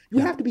 right? You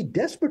have to be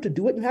desperate to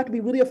do it. You have to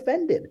be really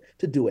offended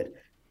to do it.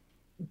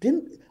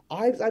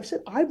 I've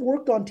said I've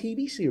worked on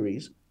TV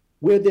series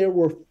where there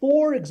were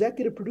 4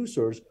 executive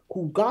producers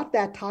who got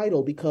that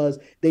title because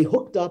they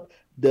hooked up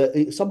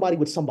somebody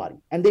with somebody,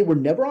 and they were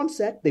never on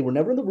set, they were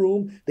never in the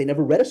room, they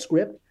never read a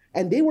script,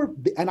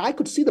 and I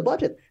could see the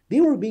budget. They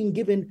were being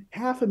given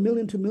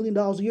 $500,000 to $1 million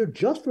a year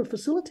just for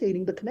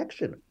facilitating the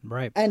connection,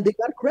 right? And they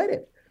got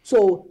credit.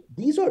 So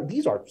these are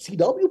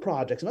CW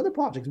projects and other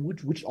projects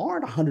which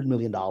aren't $100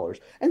 million,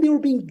 and they were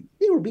being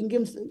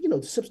given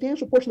a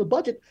substantial portion of the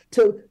budget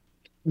to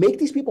make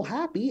these people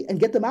happy and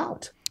get them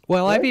out.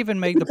 Well, right? I've even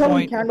made the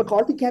point. Karen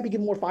McCarthy can't be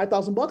given more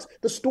 $5,000.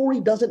 The story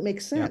doesn't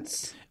make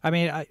sense. Yeah. I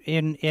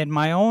mean, in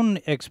my own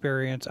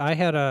experience, I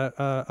had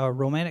a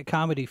romantic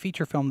comedy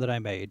feature film that I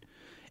made,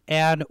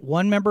 and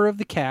one member of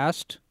the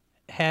cast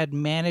had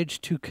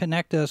managed to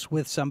connect us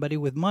with somebody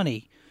with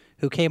money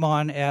who came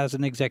on as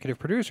an executive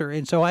producer,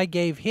 and so I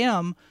gave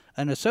him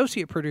an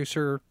associate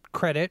producer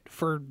credit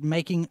for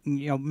making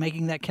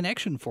that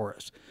connection for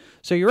us.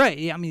 So you're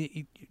right. I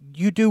mean,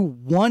 you do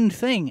one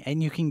thing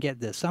and you can get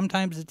this.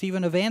 Sometimes it's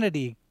even a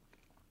vanity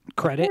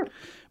credit,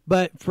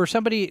 but for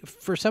somebody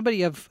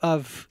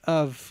of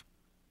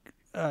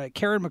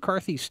Karen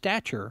McCarthy's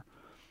stature,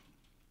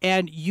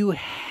 and you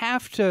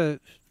have to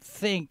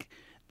think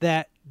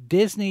that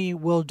Disney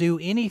will do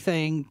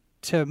anything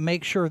to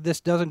make sure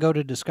this doesn't go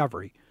to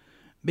Discovery.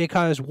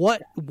 Because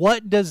what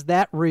does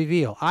that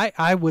reveal?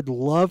 I would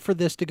love for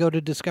this to go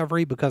to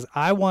Discovery because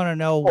I want to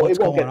know what's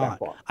going on.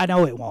 I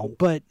know it won't,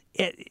 but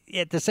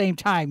at the same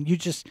time, you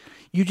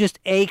just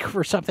ache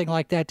for something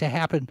like that to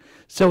happen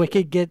so it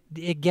could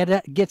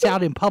gets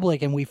out in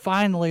public and we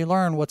finally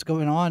learn what's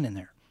going on in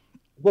there.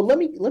 Well, let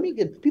me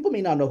get, people may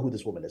not know who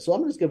this woman is, so I'm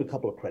going to just give a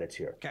couple of credits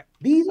here. Okay.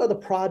 These are the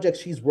projects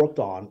she's worked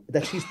on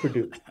that she's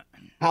produced: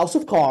 House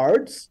of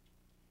Cards,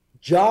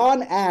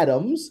 John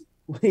Adams.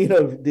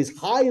 This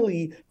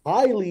highly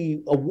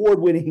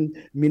award-winning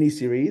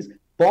miniseries,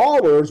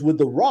 Ballers with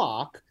The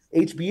Rock,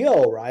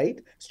 HBO, right?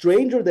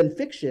 Stranger Than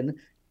Fiction.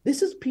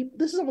 This is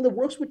someone that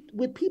works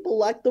with people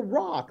like The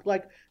Rock,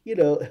 like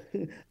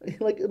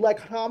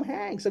Tom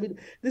Hanks. I mean,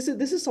 this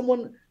is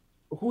someone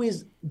who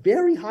is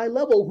very high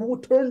level, who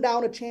would turn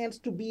down a chance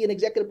to be an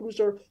executive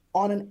producer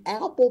on an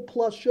Apple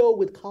Plus show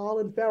with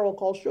Colin Farrell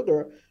called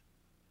Sugar.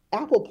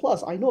 Apple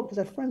Plus, I know because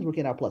I have friends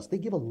working at Apple Plus. They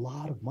give a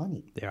lot of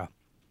money. Yeah.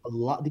 A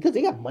lot, because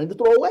they got money to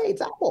throw away.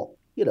 It's Apple.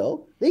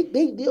 they'll give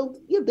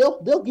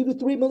you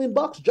 $3 million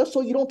just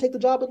so you don't take the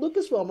job at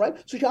Lucasfilm, right?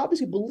 So she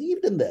obviously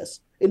believed in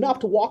this enough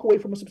to walk away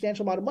from a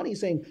substantial amount of money,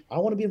 saying, "I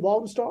want to be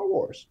involved in Star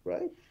Wars,"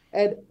 right?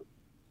 And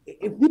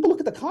if people look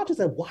at the context,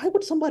 that why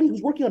would somebody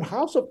who's working on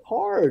House of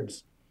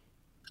Cards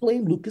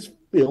claim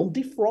Lucasfilm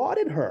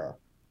defrauded her?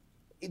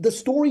 The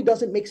story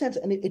doesn't make sense,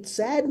 and it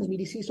saddens me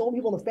to see so many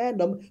people in the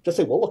fandom just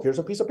say, "Well, look, here's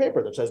a piece of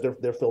paper that says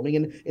they're filming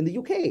in the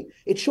UK."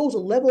 It shows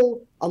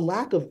a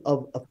lack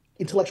of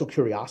intellectual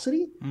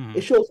curiosity.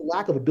 It shows a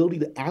lack of ability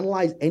to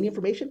analyze any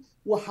information.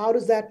 Well,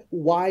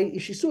 why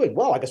is she suing?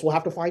 Well, I guess we'll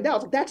have to find out.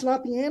 It's like, that's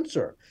not the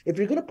answer. If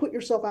you're going to put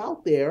yourself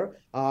out there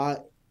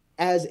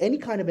as any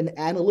kind of an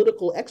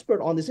analytical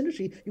expert on this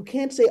industry, you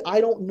can't say,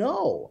 "I don't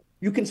know."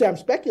 You can say, "I'm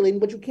speculating,"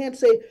 but you can't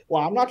say,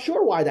 "Well, I'm not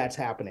sure why that's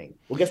happening."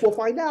 Well, guess we'll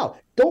find out.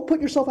 Don't put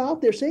yourself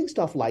out there saying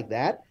stuff like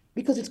that,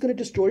 because it's going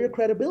to destroy your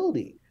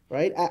credibility,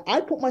 right?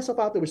 I put myself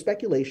out there with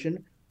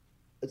speculation.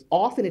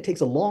 Often it takes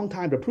a long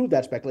time to prove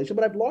that speculation,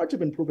 but I've largely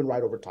been proven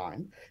right over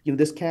time.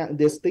 This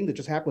thing that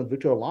just happened with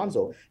Victor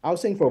Alonso, I was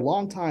saying for a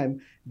long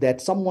time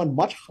that someone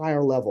much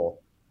higher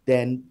level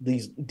than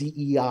these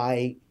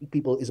DEI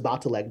people is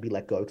about to be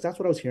let go, because that's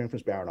what I was hearing from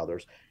Sparrow and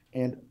others.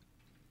 And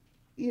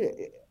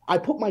I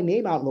put my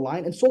name out in the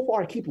line, and so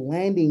far I keep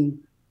landing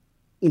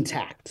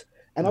intact.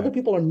 And other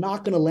people are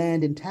not going to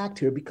land intact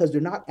here because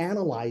they're not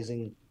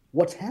analyzing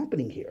what's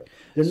happening here.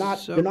 They're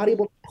not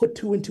able to put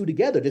two and two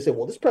together. They say,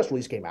 "Well, this press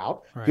release came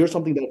out. Right. Here's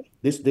something that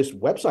this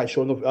website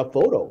showing a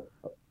photo."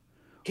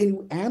 Can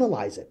you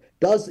analyze it?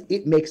 Does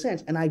it make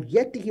sense? And I've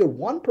yet to hear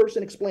one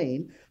person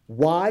explain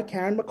why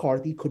Karen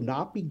McCarthy could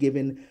not be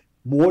given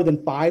more than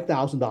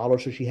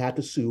 $5,000, so she had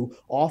to sue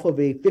off of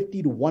a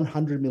 $50 to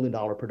 $100 million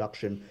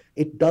production.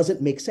 It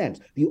doesn't make sense.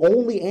 The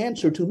only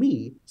answer to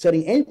me,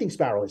 setting anything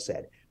Sparrow has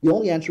said, the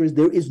only answer is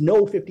there is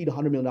no $50 to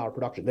 $100 million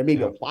production. There may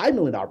be a $5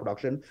 million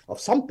production of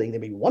something. There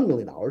may be $1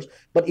 million,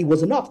 but it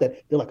was enough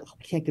that they're like, "Oh,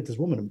 we can't get this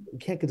woman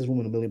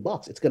 $1 million.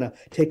 It's going to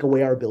take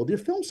away our ability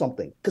to film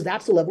something," because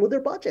that's the level of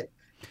their budget.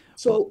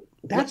 So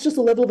that's just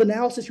the level of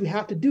analysis you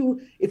have to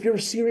do if you're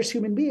a serious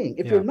human being.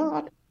 If you're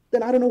not,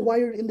 then I don't know why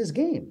you're in this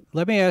game.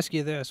 Let me ask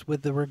you this.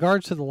 With the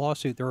regards to the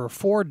lawsuit, there are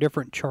 4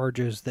 different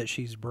charges that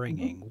she's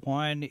bringing.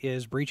 One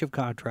is breach of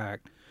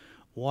contract.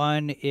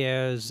 One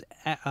is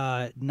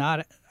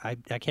not, I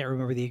can't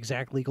remember the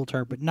exact legal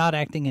term, but not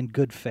acting in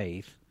good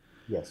faith.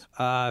 Yes.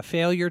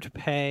 Failure to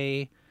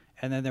pay,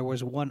 and then there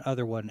was one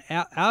other one.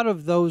 Out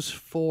of those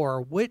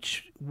 4,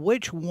 which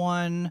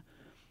one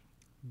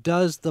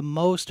does the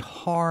most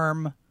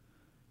harm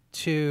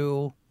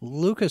to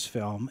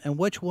Lucasfilm, and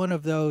which one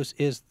of those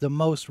is the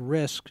most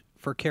risk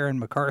for Karen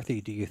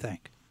McCarthy, do you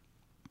think?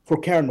 For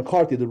Karen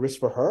McCarthy, the risk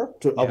for her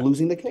of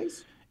losing the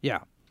case? Yeah.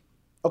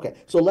 Okay,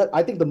 so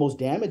I think the most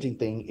damaging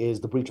thing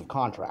is the breach of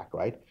contract,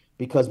 right?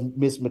 Because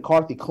Ms.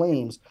 McCarthy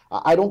claims,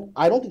 I don't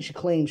think she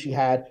claims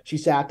she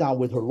sat down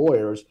with her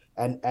lawyers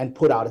and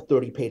put out a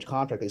 30-page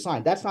contract they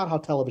signed. That's not how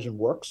television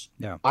works.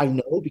 Yeah. I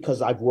know,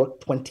 because I've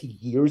worked 20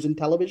 years in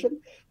television.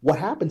 What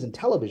happens in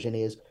television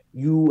is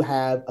you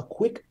have a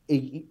quick,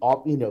 through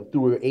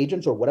your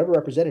agents or whatever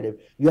representative,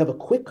 you have a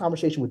quick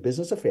conversation with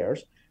business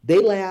affairs. They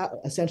lay out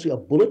essentially a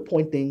bullet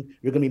point thing.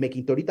 You're going to be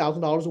making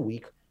 $30,000 a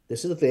week.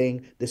 This is the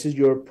thing. This is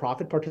your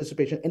profit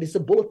participation. And it's a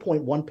bullet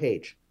point, 1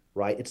 page.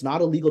 Right? It's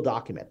not a legal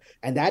document.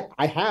 And that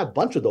I have a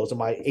bunch of those, and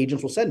my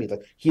agents will send me,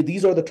 like, "Here,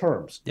 these are the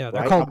terms." Yeah,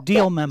 they're called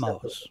deal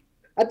memos.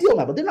 A deal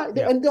memo. They're not,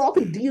 and they're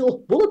often deal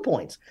bullet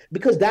points,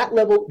 because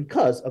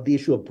of the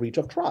issue of breach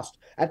of trust.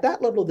 At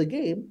that level of the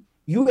game,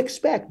 you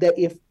expect that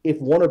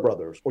if Warner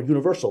Brothers or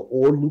Universal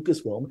or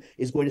Lucasfilm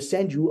is going to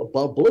send you a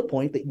bullet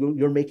point that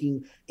you're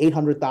making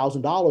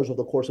 $800,000 over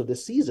the course of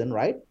this season,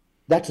 right?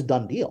 That's a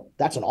done deal.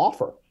 That's an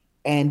offer.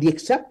 And the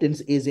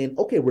acceptance is in,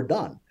 okay, we're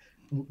done.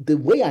 The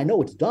way I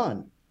know it's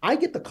done, I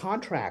get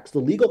the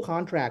legal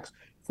contracts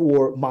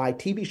for my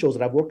TV shows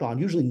that I've worked on,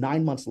 usually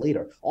 9 months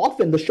later.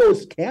 Often the show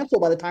is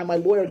canceled by the time my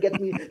lawyer gets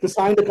me to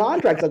sign the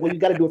contract. It's like, "Well, you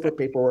got to do it for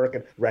paperwork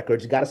and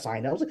records. You got to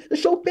sign it." I was like, "The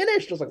show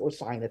finished." I was like, "We'll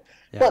sign it."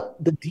 Yeah.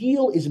 But the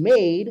deal is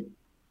made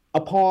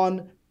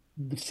upon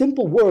the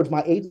simple words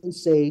my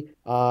agents say,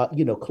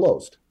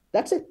 closed.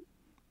 That's it.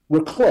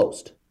 We're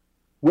closed.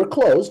 We're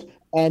closed,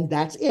 and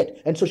that's it.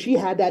 And so she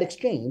had that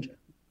exchange.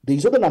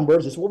 These are the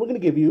numbers. This is what we're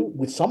going to give you,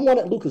 with someone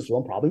at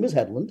Lucasfilm, probably Ms.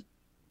 Hedlund.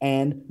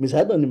 And Ms.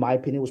 Hedlund, in my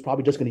opinion, was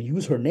probably just going to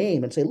use her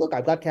name and say, "Look,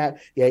 I've got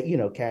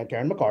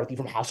Karen McCarthy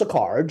from House of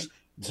Cards.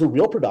 It's a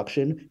real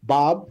production.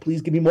 Bob, please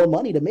give me more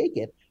money to make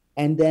it."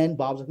 And then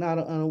Bob's like,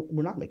 "No,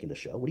 we're not making the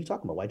show. What are you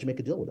talking about? Why'd you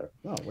make a deal with her?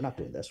 No, we're not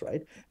doing this,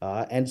 right?"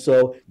 And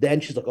so then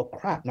she's like, "Oh,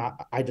 crap.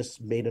 I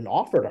just made an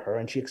offer to her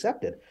and she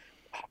accepted.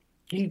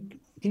 Can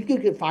you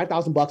get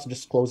 $5,000 and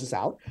just close this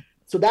out?"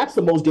 So that's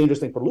the most dangerous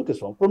thing for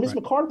Lucasfilm. For Ms.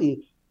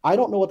 McCarthy, I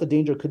don't know what the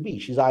danger could be.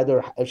 She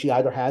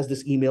either has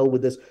this email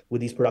with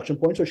these production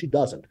points, or she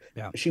doesn't.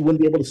 Yeah. She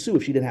wouldn't be able to sue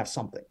if she didn't have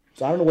something.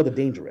 So I don't know what the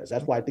danger is.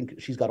 That's why I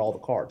think she's got all the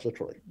cards,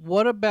 literally.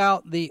 What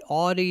about the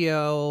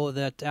audio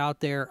that's out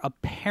there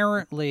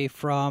apparently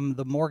from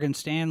the Morgan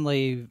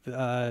Stanley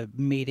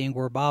meeting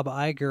where Bob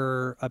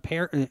Iger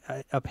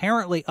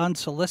apparently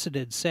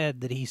unsolicited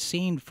said that he's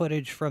seen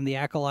footage from the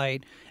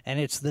Acolyte and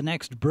it's the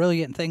next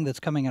brilliant thing that's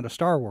coming out of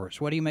Star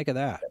Wars? What do you make of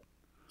that?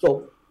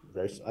 So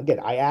again,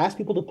 I ask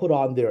people to put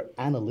on their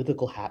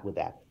analytical hat with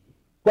that.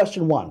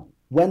 Question one,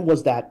 when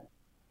was that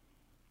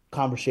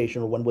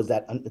conversation, or when was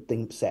that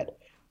thing said?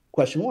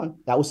 Question one,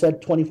 that was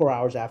said 24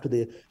 hours after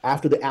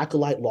the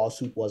Acolyte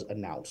lawsuit was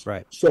announced.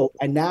 Right. So,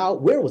 and now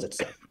where was it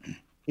said?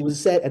 It was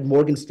said at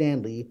Morgan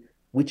Stanley,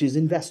 which is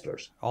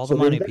investors. All the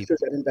money investors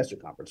people. at investor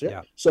conference.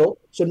 Yeah. So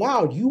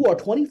now you are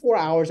 24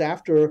 hours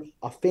after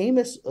a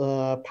famous,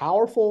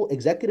 powerful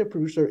executive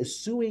producer is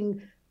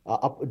suing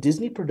a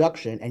Disney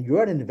production, and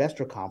you're at an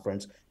investor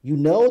conference. You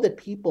know that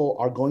people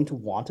are going to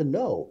want to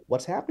know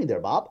what's happening there,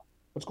 Bob.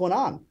 What's going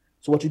on?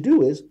 So what you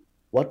do is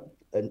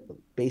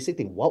basic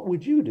thing. What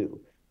would you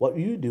do? What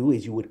you do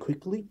is you would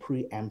quickly,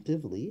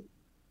 preemptively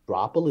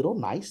drop a little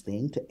nice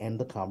thing to end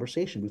the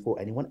conversation before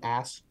anyone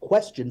asks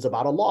questions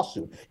about a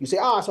lawsuit. You say,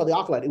 I saw the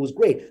Acolyte. It was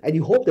great. And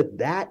you hope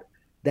that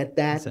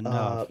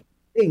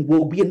thing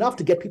will be enough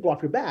to get people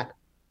off your back.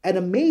 And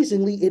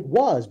amazingly, it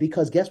was,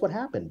 because guess what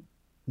happened?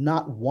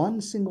 Not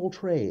one single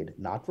trade,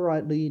 not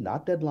Variety,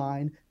 not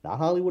Deadline, not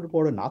Hollywood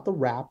Reporter, not The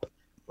Wrap,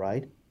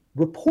 right,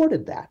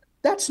 reported that.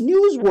 That's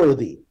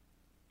newsworthy.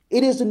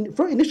 It is,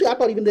 initially I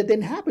thought even that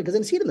didn't happen because I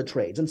didn't see it in the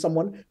trades, and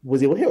someone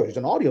was able to hear it. There's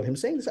an audio of him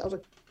saying this. I was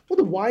like, well,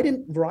 then why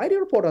didn't Variety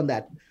report on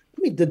that?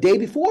 I mean, the day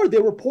before,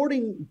 they're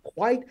reporting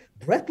quite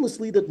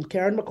breathlessly that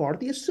Karen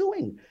McCarthy is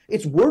suing.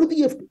 It's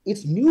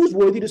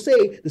newsworthy to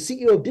say the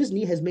CEO of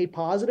Disney has made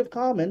positive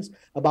comments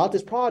about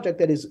this project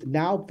that is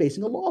now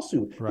facing a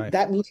lawsuit. Right.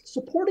 That means he's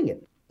supporting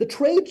it. The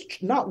trades,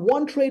 not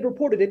one trade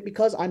reported it,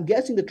 because I'm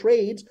guessing the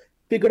trades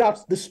figured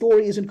out the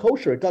story isn't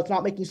kosher. It's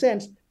not making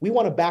sense. We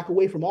want to back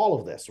away from all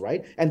of this,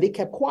 right? And they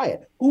kept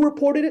quiet. Who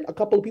reported it? A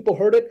couple of people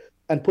heard it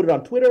and put it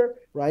on Twitter,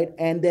 right?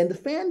 And then the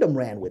fandom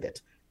ran with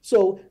it.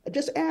 So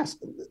just ask,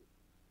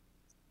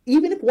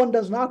 even if one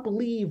does not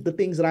believe the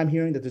things that I'm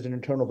hearing, that there's an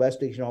internal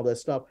investigation, all that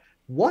stuff,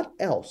 what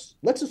else?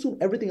 Let's assume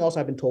everything else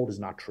I've been told is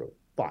not true.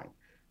 Fine.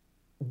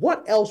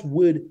 What else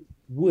would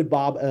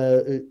Bob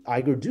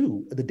Iger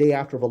do the day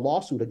after of a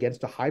lawsuit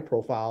against a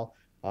high-profile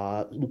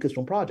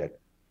Lucasfilm project?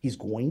 He's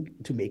going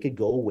to make it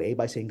go away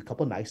by saying a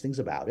couple of nice things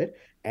about it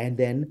and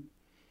then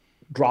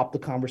drop the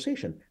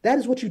conversation. That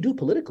is what you do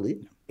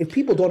politically. If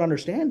people don't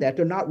understand that,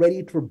 they're not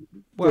ready for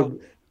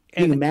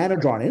being a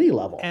manager on any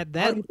level. At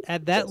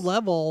that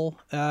level,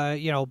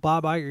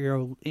 Bob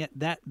Iger,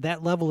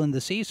 that level in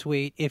the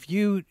C-suite, if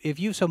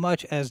you so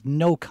much as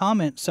no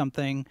comment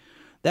something,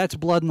 that's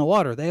blood in the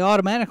water. They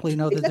automatically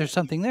know that there's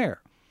something there.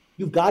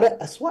 You've got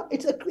to swap.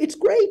 It's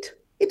great.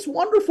 It's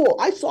wonderful.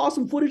 I saw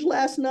some footage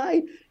last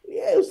night.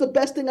 Yeah, it was the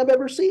best thing I've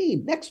ever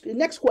seen.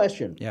 Next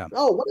question. Yeah.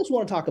 Oh, what else do you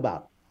want to talk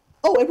about?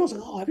 Oh, everyone's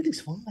like, oh,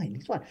 everything's fine.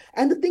 It's fine.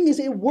 And the thing is,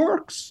 it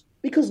works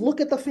because look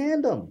at the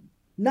fandom.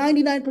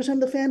 99% of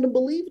the fandom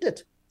believed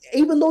it,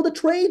 even though the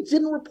trades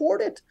didn't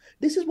report it.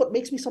 This is what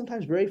makes me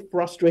sometimes very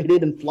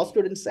frustrated and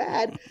flustered and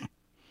sad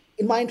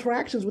in my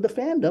interactions with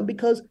the fandom,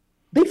 because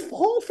they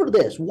fall for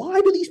this.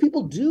 Why do these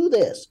people do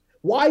this?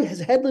 Why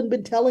has Hedlund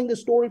been telling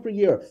this story for a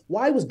year?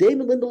 Why was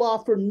Damon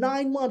Lindelof for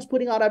 9 months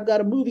putting out I've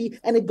Got a Movie,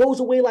 and it goes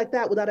away like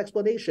that without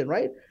explanation,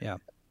 right? Yeah.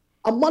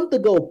 A month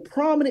ago,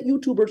 prominent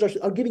YouTubers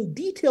are giving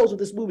details of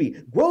this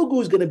movie.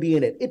 Grogu is going to be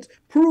in it. It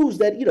proves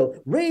that,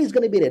 Rey's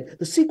going to be in it.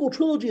 The sequel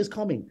trilogy is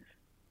coming.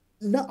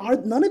 Are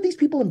none of these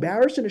people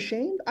embarrassed and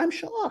ashamed? I'm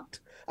shocked.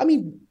 I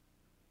mean,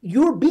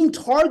 you're being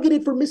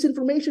targeted for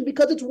misinformation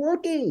because it's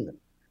working.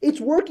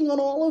 It's working on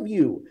all of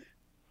you.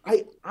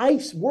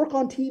 I work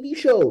on TV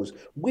shows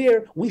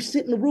where we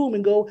sit in a room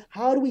and go,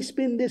 how do we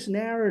spin this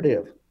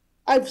narrative?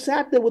 I've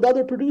sat there with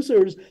other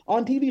producers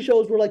on TV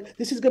shows where like,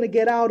 this is going to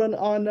get out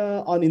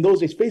on in those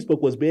days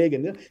Facebook was big,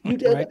 and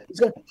right.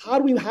 How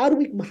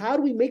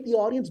do we make the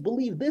audience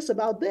believe this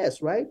about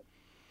this, right?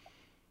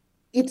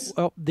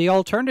 The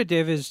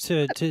alternative is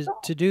to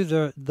do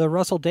the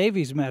Russell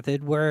Davies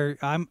method, where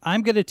I'm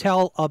going to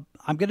tell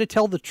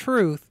the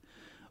truth,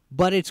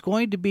 but it's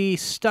going to be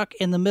stuck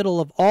in the middle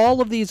of all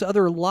of these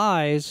other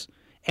lies,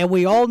 and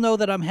we all know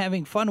that I'm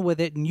having fun with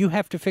it, and you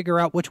have to figure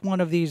out which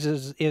one of these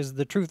is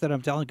the truth that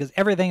I'm telling, because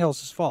everything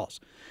else is false.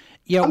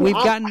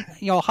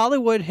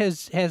 Hollywood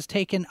has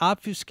taken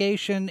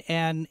obfuscation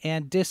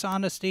and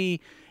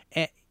dishonesty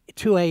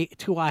to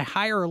a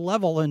higher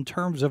level in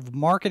terms of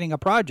marketing a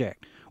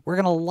project. We're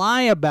going to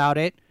lie about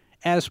it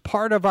as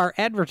part of our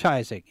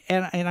advertising,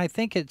 and I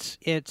think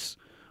it's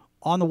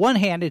on the one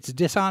hand it's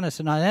dishonest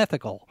and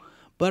unethical.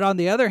 But on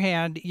the other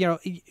hand,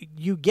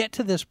 you get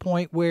to this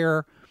point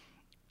where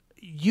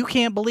you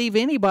can't believe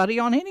anybody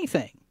on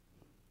anything.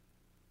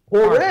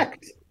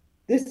 Correct.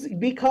 This is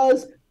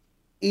because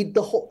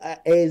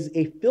as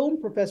a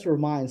film professor of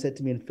mine said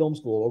to me in film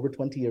school over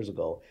 20 years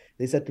ago,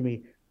 they said to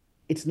me,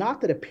 it's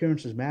not that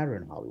appearances matter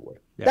in Hollywood.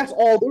 Yeah. That's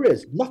all there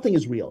is. Nothing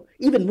is real.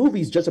 Even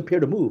movies just appear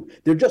to move.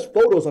 They're just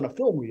photos on a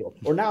film reel,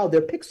 or now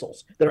they're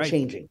pixels that are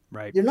changing.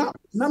 Right. They're not.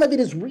 None of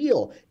it is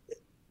real.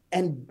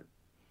 And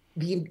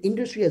the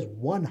industry has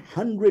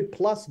 100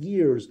 plus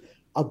years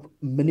of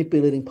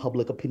manipulating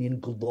public opinion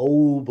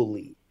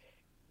globally.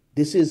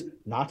 This is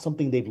not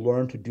something they've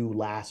learned to do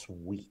last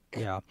week.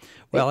 Yeah.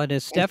 Well, and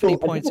as Stephanie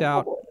points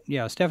out,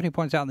 Stephanie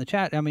points out in the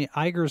chat, I mean,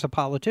 Iger's a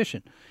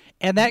politician.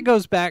 And that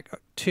goes back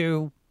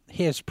to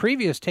his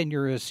previous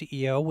tenure as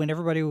CEO, when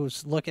everybody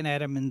was looking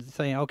at him and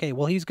saying, okay,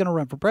 well, he's going to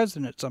run for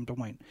president at some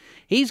point.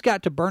 He's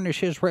got to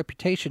burnish his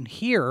reputation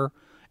here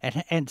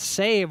and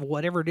save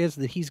whatever it is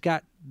that he's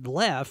got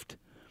left.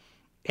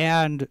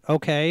 And,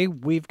 okay,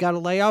 we've got to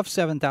lay off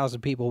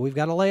 7,000 people. We've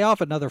got to lay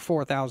off another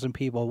 4,000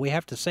 people. We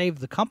have to save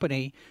the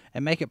company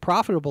and make it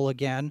profitable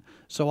again,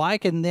 so I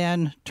can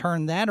then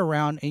turn that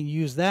around and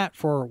use that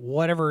for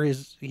whatever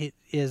is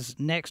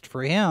next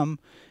for him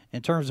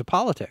in terms of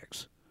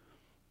politics.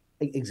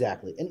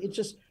 Exactly. And it's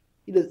just,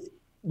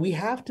 we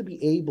have to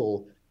be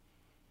able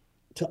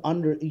to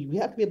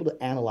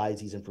analyze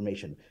these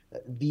information.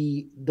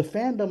 The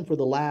fandom for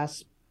the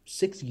last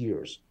 6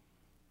 years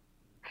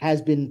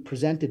has been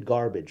presented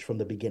garbage from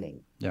the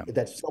beginning. Yeah.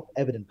 That's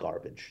self-evident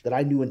garbage that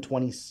I knew in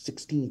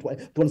 2017,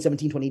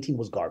 2018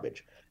 was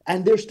garbage.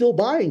 And they're still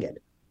buying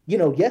it.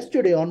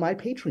 Yesterday on my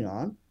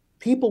Patreon,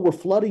 people were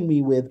flooding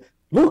me with,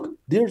 look,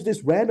 there's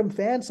this random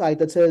fan site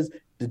that says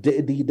the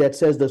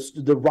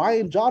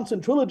Rian Johnson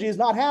trilogy is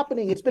not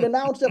happening. It's been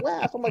announced at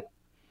last. I'm like,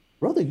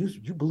 brother,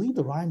 you believe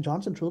the Rian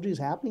Johnson trilogy is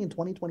happening in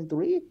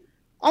 2023?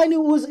 I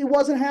knew it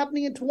wasn't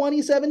happening in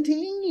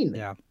 2017.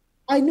 Yeah.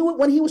 I knew it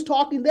when he was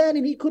talking then,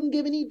 and he couldn't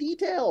give any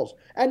details.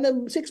 And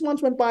then 6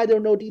 months went by, there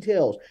were no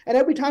details. And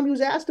every time he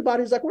was asked about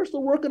it, he's like, we're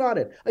still working on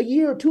it. A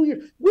year, 2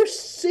 years. We're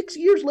 6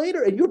 years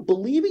later, and you're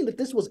believing that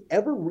this was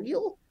ever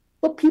real?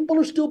 But people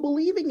are still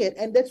believing it,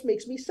 and that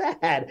makes me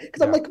sad.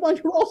 Because I'm like, come on,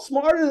 you're all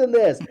smarter than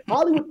this.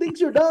 Hollywood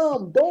thinks you're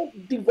dumb.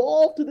 Don't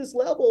devolve to this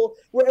level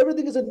where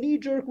everything is a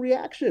knee-jerk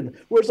reaction.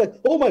 Where it's like,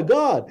 oh my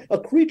God, a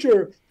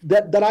creature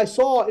that I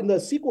saw in the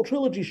sequel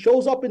trilogy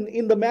shows up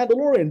in The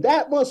Mandalorian.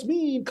 That must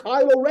mean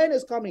Kylo Ren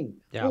is coming.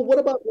 Yeah. Well, what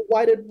about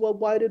why did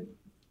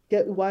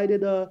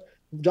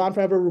Jon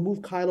Favreau remove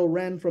Kylo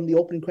Ren from the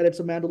opening credits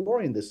of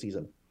Mandalorian this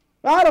season?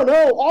 I don't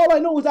know. All I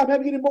know is I'm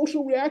having an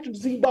emotional reaction to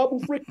seeing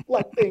Babu Frick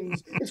like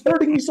things. It's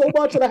hurting me so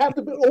much that I have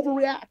to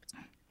overreact.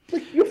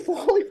 Like, you're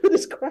falling for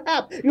this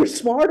crap. You're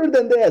smarter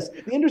than this.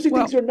 The industry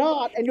thinks you're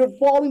not, and you're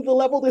falling to the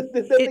level that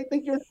they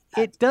think you're not.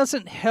 It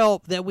doesn't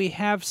help that we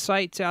have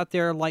sites out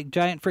there like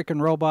Giant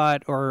Freaking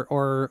Robot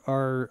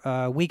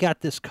or We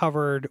Got This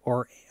Covered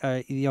or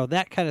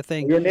that kind of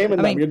thing. You're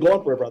naming them. You're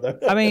going for it, brother.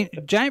 I mean,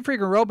 Giant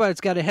Freaking Robot's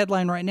got a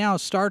headline right now: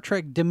 Star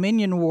Trek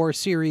Dominion War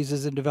series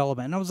is in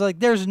development. And I was like,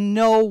 there's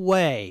no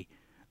way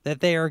that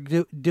they are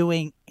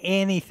doing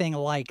anything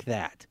like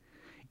that.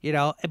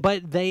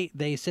 But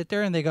they sit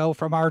there and they go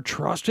from our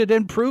trusted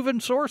and proven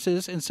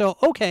sources. And so,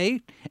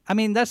 okay, I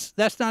mean, that's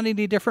not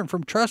any different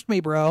from trust me,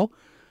 bro.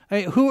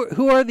 I mean,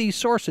 who are these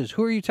sources?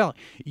 Who are you telling?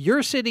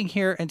 You're sitting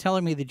here and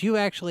telling me that you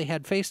actually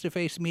had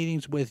face-to-face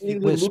meetings with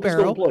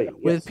Sparrow,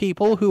 with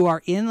people who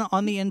are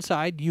on the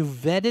inside. You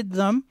vetted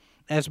them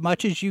as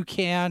much as you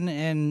can,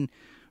 and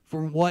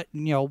from what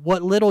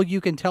little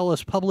you can tell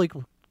us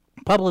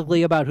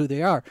publicly about who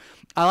they are.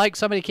 I like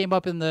somebody came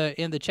up in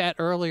the chat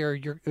earlier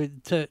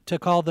to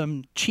call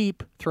them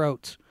cheap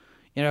throats.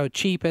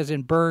 Cheap as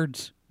in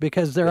birds,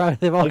 because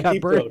they've all got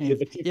bird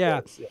names.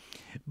 Yeah. Throats, yeah.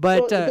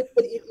 But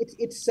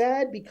it's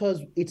sad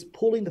because it's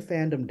pulling the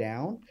fandom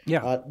down. Yeah.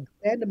 The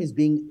fandom is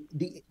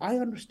I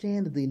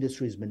understand that the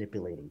industry is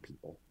manipulating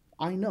people.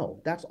 I know.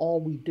 That's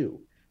all we do.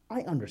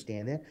 I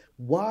understand that.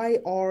 Why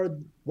are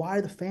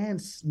the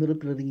fans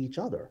manipulating each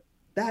other?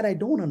 That I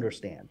don't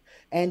understand.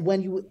 And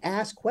when you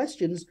ask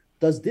questions,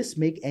 does this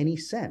make any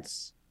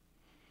sense?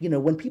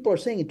 When people are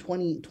saying in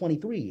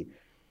 2023,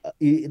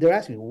 they're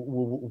asking me,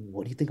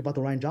 what do you think about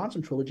the Rian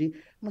Johnson trilogy?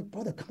 I'm like,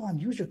 brother, come on,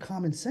 use your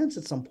common sense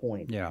at some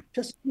point. Yeah.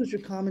 Just use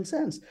your common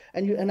sense.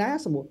 And I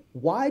asked them, well,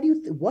 why do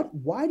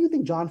you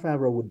think Jon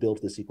Favreau would build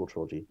the sequel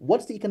trilogy?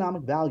 What's the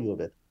economic value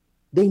of it?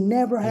 They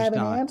never have an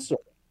answer.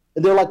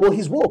 And they're like, well,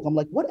 he's woke. I'm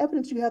like, what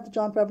evidence do you have that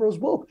Jon Favreau is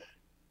woke?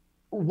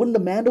 Wouldn't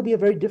the Mando be a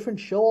very different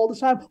show all the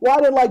time? Well,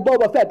 I didn't like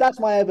Boba Fett. That's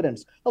my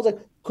evidence. I was like,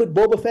 could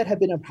Boba Fett have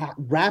been a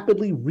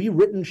rapidly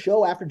rewritten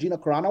show after Gina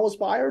Carano was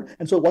fired,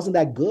 and so it wasn't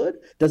that good?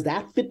 Does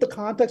that fit the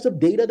context of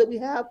data that we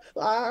have?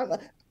 I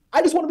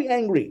just want to be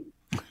angry.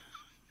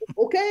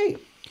 Okay.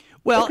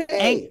 Well,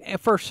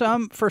 for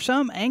some,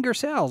 anger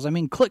sells. I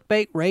mean,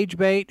 clickbait, rage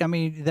bait. I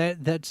mean,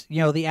 that's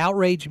the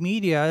outrage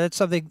media. That's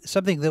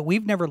something that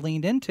we've never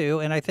leaned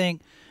into, and I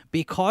think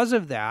because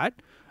of that,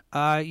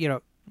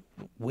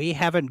 we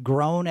haven't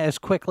grown as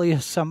quickly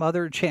as some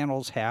other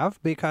channels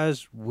have,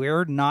 because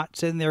we're not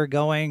sitting there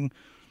going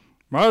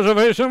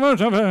every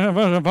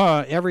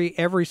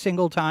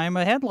single time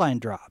a headline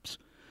drops.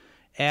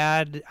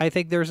 And I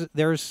think there's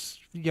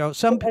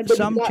some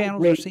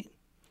channels are seeing.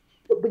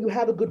 but you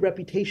have a good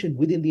reputation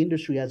within the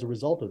industry as a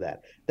result of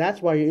that.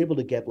 That's why you're able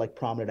to get like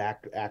prominent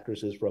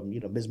actresses from,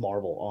 Ms.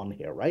 Marvel on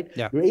here, right?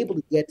 Yeah. You're able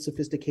to get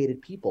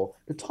sophisticated people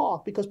to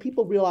talk because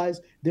people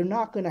realize they're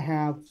not going to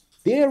have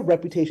their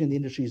reputation in the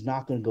industry is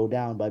not going to go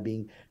down by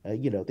being,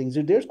 things.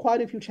 There's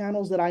quite a few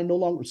channels that I no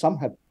longer, some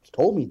have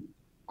told me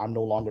I'm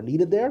no longer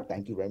needed there.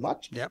 Thank you very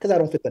much. Because I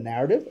don't fit the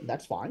narrative.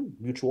 That's fine,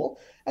 mutual.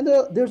 And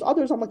there's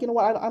others. I'm like, you know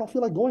what? I don't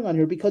feel like going on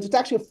here because it's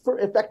actually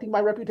affecting my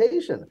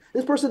reputation.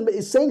 This person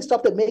is saying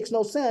stuff that makes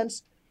no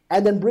sense,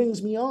 and then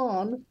brings me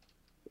on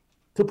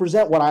to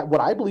present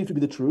what I believe to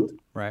be the truth.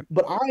 Right.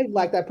 But I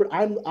like that.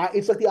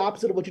 It's like the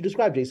opposite of what you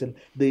described, Jason.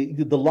 The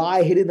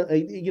lie hidden,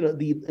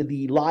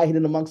 the lie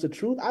hidden amongst the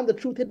truth. I'm the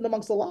truth hidden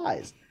amongst the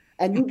lies.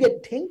 And you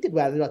get tainted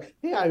by it. They're like,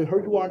 hey, I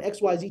heard you are on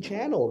XYZ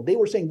channel. They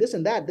were saying this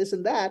and that, this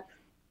and that.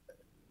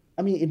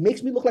 I mean, it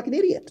makes me look like an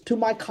idiot to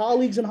my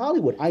colleagues in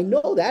Hollywood. I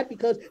know that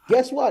because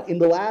guess what? In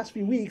the last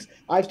few weeks,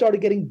 I've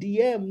started getting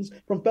DMs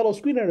from fellow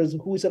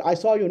screenwriters who said, I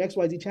saw you on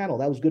XYZ channel.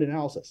 That was good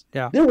analysis.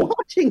 Yeah. They're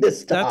watching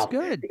this stuff. That's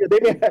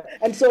good.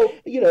 And so,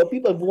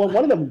 people,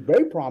 one of them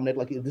very prominent,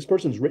 like this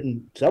person's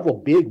written several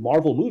big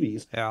Marvel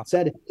movies,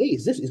 said, hey,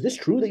 is this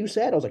true that you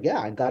said? I was like, yeah,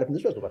 I got it from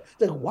this person.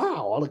 It's like,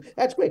 wow, I'm like,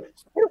 that's great.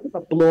 So I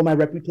don't blow my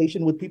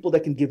reputation with people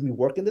that can give me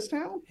work in this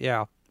town.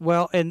 Yeah.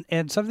 Well,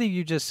 and something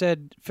you just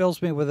said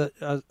fills me with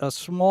a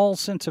small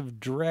sense of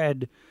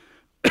dread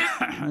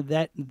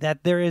that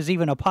there is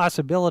even a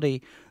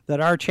possibility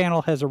that our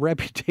channel has a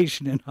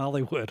reputation in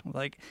Hollywood.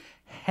 Like,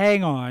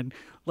 hang on,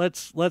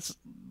 let's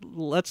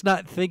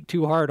not think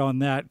too hard on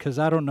that because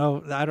I don't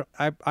know.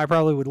 I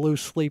probably would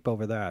lose sleep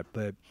over that.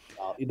 But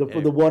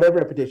the whatever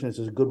reputation is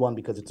a good one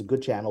because it's a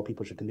good channel.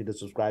 People should continue to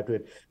subscribe to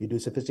it. You do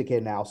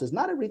sophisticated analysis.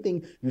 Not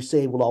everything you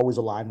say will always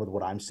align with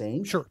what I'm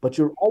saying. Sure, but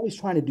you're always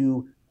trying to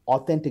do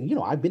authentic.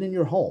 I've been in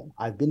your home.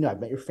 I've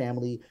met your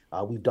family.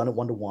 We've done it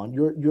one-to-one.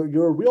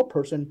 You're a real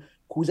person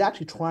who's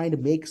actually trying to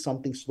make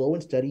something slow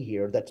and steady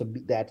here.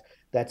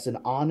 That's an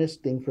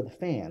honest thing for the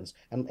fans.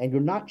 And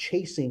you're not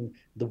chasing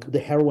the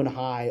heroin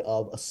high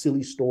of a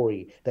silly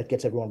story that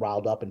gets everyone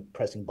riled up and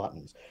pressing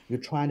buttons. You're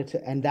trying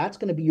to, and that's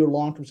going to be your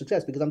long-term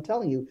success because I'm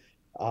telling you,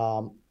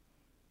 on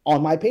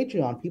my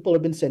Patreon, people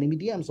have been sending me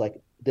DMs like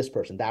this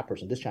person, that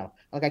person, this channel.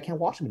 Like I can't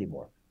watch them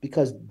anymore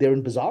because they're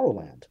in bizarro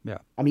land. Yeah.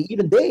 I mean,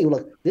 even they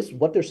like this.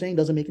 What they're saying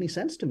doesn't make any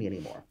sense to me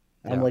anymore.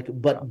 And I'm like,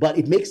 but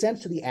it makes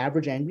sense to the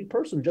average angry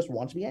person who just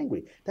wants to be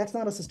angry. That's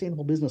not a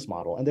sustainable business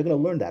model, and they're going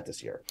to learn that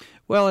this year.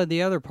 Well, and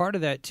the other part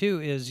of that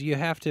too is you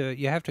have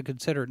to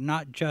consider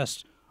not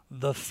just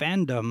the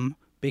fandom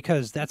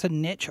because that's a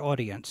niche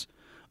audience,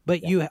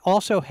 but you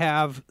also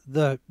have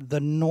the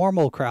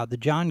normal crowd, the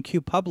John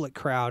Q. Public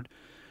crowd,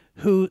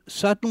 who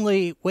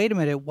suddenly, wait a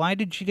minute, why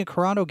did Gina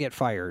Carano get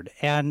fired?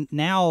 And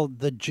now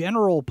the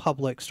general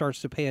public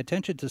starts to pay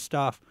attention to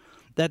stuff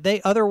that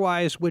they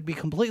otherwise would be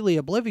completely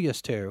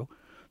oblivious to,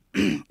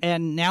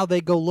 and now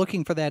they go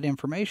looking for that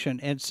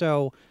information. And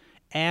so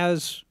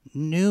as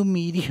new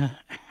media,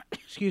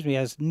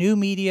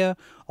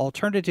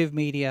 alternative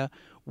media,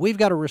 we've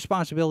got a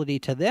responsibility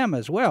to them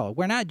as well.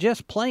 We're not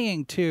just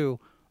playing to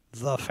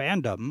the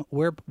fandom.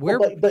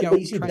 But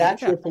you see,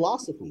 that's your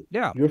philosophy.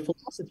 Yeah. Your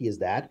philosophy is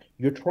that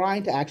you're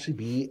trying to actually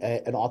be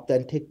an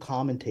authentic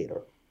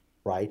commentator,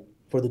 right?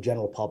 For the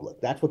general public.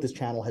 That's what this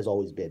channel has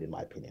always been, in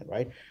my opinion,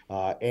 right?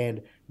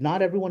 And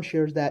not everyone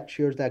shares that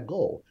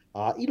goal.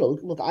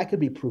 Look, I could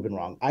be proven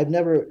wrong. I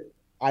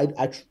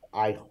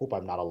hope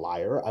I'm not a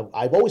liar.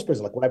 I've always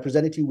presented, like when I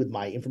presented to you with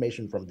my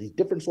information from these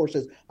different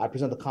sources, I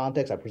present the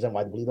context, I present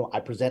why I believe them, I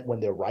present when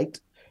they're right.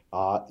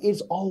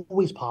 It's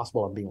always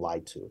possible I'm being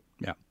lied to.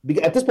 Yeah.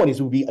 Because at this point,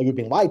 you're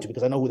being lied to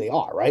because I know who they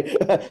are, right?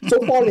 So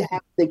far,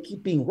 they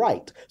keep being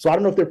right. So I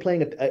don't know if they're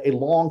playing a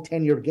long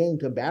 10-year game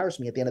to embarrass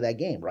me at the end of that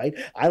game, right?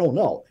 I don't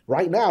know.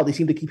 Right now, they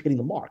seem to keep hitting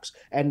the marks.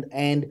 And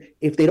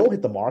if they don't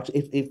hit the marks,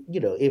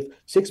 if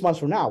 6 months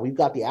from now we've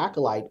got the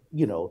Acolyte,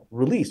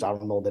 released, I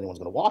don't know if anyone's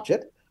going to watch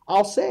it.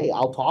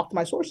 I'll talk to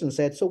my sources and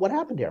say, so what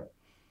happened here?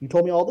 You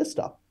told me all this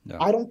stuff. No.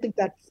 I don't think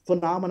that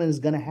phenomenon is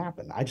going to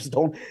happen. I just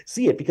don't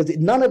see it because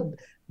none of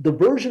the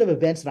version of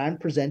events that I'm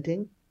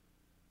presenting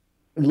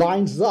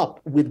lines up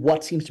with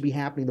what seems to be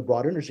happening in the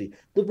broader industry.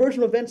 The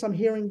version of events I'm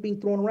hearing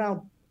being thrown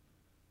around,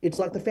 it's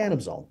like the Phantom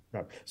Zone.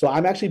 So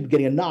I'm actually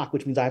getting a knock,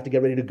 which means I have to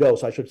get ready to go.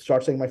 So I should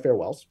start saying my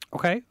farewells.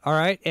 Okay. All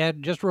right.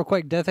 And just real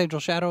quick, Death Angel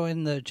Shadow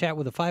in the chat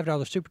with a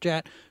 $5 super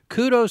chat.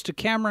 Kudos to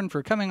Kamran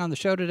for coming on the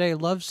show today.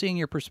 Love seeing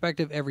your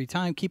perspective every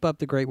time. Keep up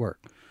the great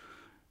work.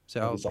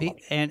 So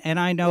and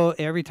I know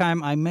every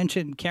time I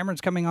mention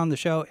Kamran's coming on the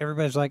show,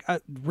 everybody's like,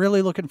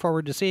 really looking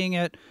forward to seeing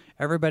it.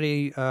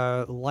 Everybody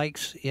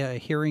likes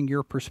hearing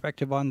your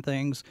perspective on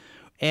things.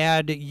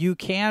 And you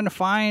can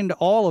find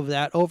all of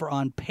that over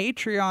on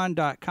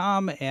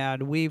patreon.com,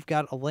 and we've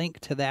got a link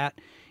to that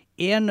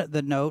in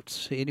the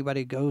notes.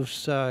 Anybody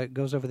goes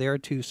over there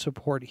to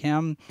support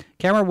him.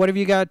 Kamran, what have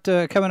you got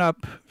coming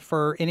up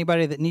for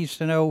anybody that needs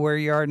to know where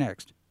you are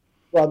next?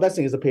 Well, the best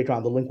thing is the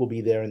Patreon. The link will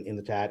be there in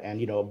the chat,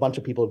 and a bunch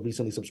of people have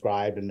recently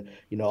subscribed, and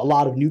a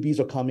lot of newbies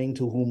are coming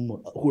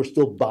who are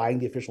still buying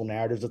the official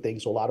narratives of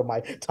things. So a lot of my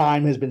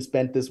time has been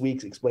spent this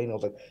week explaining. I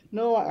was like,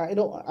 no, I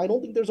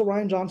don't think there's a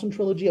Ryan Johnson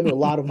trilogy. I mean, a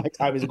lot of my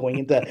time is going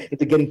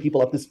into getting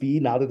people up to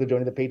speed now that they're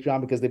joining the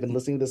Patreon because they've been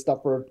listening to this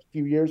stuff for a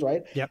few years,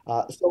 right? Yep.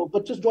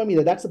 But just join me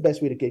there. That's the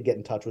best way to get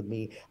in touch with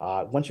me.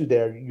 Once you're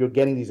there, you're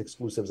getting these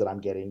exclusives that I'm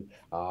getting,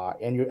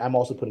 and I'm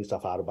also putting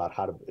stuff out about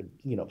how to,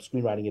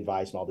 screenwriting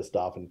advice and all this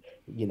stuff, and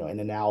an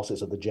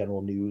analysis of the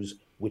general news,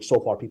 which so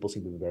far people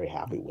seem to be very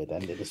happy with.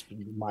 And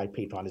my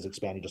Patreon is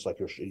expanding just like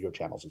your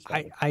channel's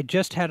expanding. I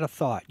just had a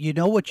thought. You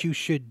know what you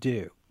should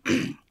do?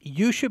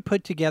 You should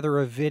put together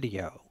a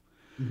video,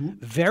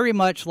 very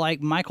much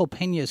like Michael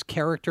Pena's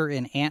character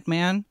in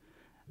Ant-Man,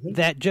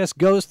 that just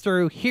goes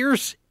through,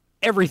 here's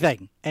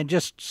everything, and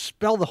just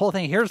spell the whole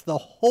thing. Here's the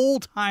whole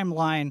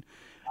timeline.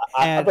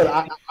 I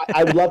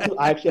would love to.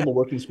 I actually am a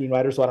working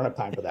screenwriter, so I don't have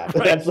time for that.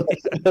 Right.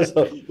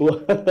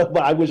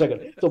 But I wish I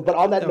could. But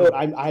on that note,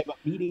 I have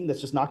a meeting that's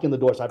just knocking on the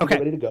door, so I have to get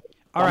ready to go.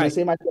 All right. I'm going to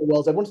say my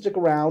farewells. Everyone stick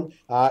around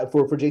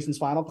for Jason's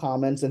final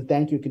comments, and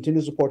thank you.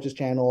 Continue to support this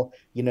channel.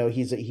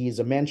 He's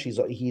a mensch. He's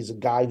a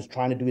guy who's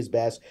trying to do his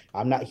best.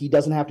 He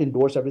doesn't have to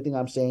endorse everything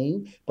I'm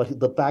saying, but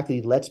the fact that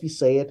he lets me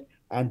say it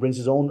and brings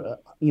his own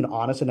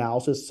honest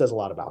analysis says a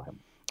lot about him.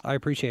 I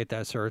appreciate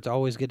that, sir. It's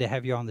always good to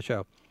have you on the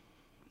show.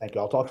 Thank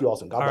you. I'll talk to you all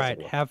soon. God bless all right.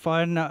 everyone. Have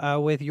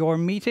fun with your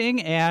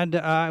meeting, and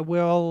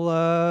we'll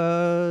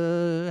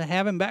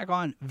have him back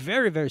on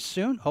very, very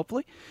soon,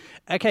 hopefully.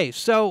 Okay,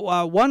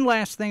 so one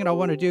last thing that I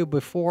want to do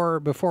before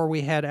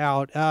we head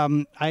out.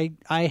 I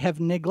have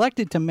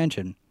neglected to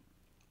mention,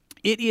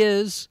 it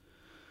is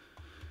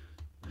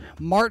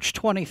March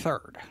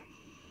 23rd,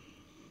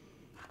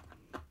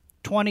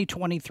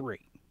 2023.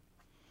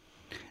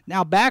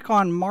 Now, back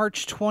on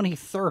March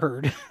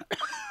 23rd...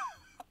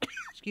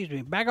 excuse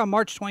me, back on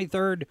March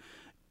 23rd,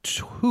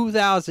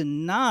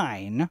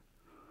 2009,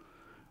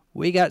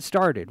 we got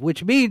started,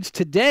 which means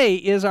today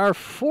is our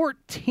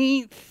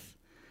 14th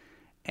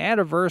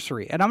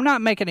anniversary. And I'm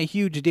not making a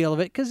huge deal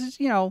of it because it's,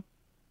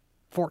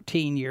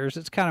 14 years.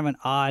 It's kind of an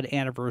odd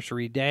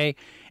anniversary day.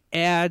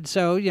 And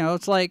so,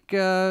 it's like,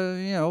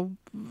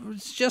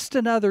 it's just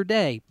another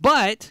day.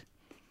 But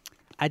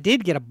I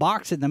did get a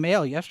box in the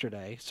mail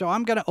yesterday, so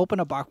I'm going to open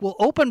a box. We'll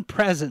open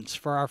presents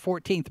for our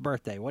 14th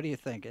birthday. What do you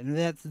think? And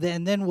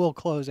then we'll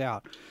close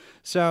out.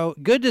 So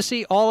good to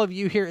see all of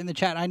you here in the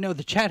chat. I know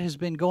the chat has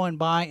been going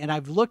by, and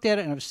I've looked at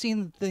it, and I've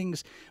seen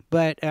things,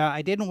 but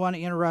I didn't want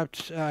to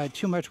interrupt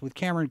too much with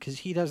Kamran because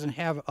he doesn't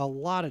have a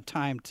lot of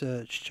time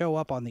to show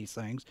up on these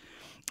things.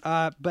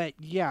 But,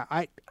 yeah,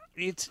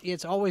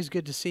 it's always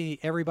good to see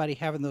everybody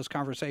having those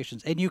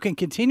conversations. And you can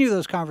continue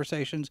those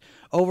conversations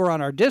over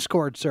on our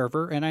Discord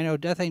server. And I know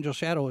Death Angel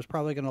Shadow is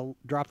probably going to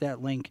drop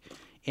that link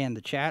in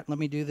the chat. Let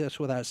me do this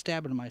without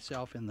stabbing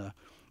myself in the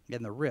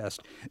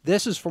wrist.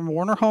 This is from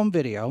Warner Home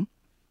Video.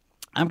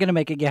 I'm going to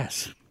make a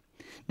guess.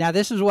 Now,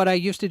 this is what I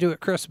used to do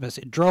at Christmas.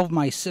 It drove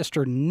my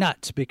sister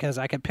nuts because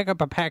I could pick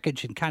up a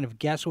package and kind of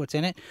guess what's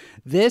in it.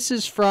 This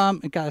is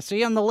from, you got to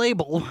see on the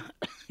label,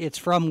 it's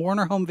from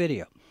Warner Home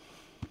Video.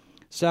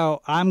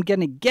 So I'm going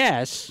to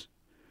guess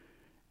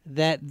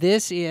that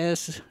this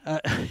is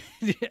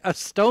a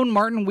Stone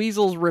Martin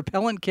Weasel's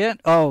repellent kit.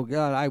 Oh,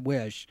 God, I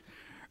wish.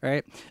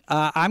 Right?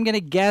 I'm going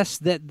to guess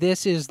that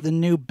this is the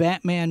new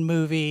Batman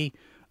movie,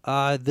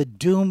 The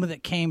Doom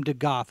That Came to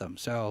Gotham.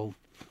 So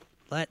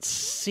let's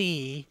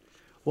see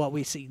what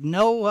we see.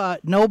 No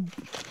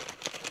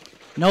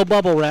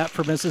bubble wrap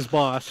for Mrs.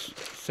 Boss,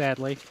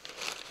 sadly.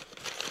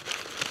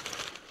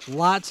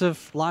 Lots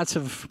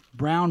of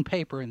brown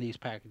paper in these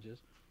packages.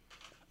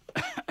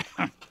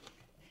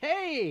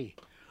 Hey,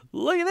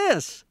 look at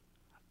this.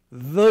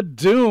 The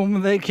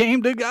Doom That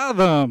Came to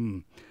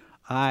Gotham.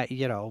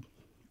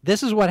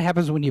 This is what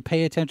happens when you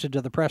pay attention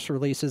to the press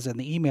releases and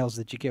the emails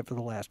that you get for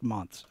the last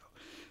month.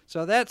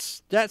 So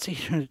that's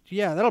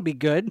yeah, that'll be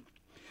good.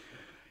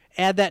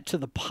 Add that to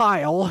the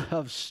pile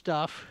of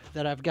stuff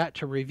that I've got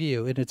to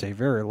review, and it's a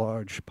very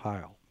large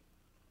pile.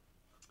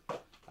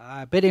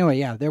 But anyway,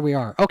 yeah, there we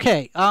are.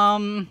 Okay,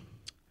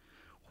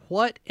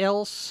 what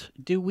else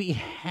do we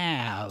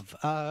have?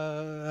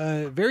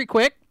 Very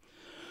quick,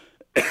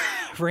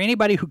 for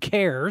anybody who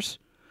cares,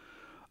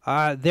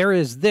 there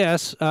is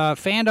this.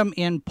 Fandom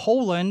in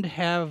Poland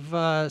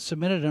have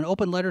submitted an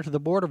open letter to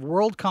the board of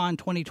Worldcon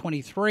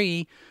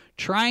 2023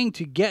 trying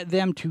to get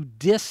them to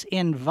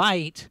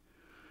disinvite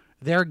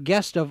their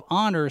guest of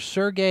honor,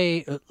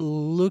 Sergei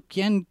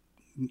Lukyanenko,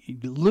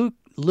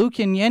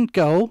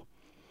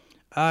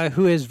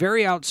 who is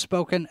very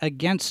outspoken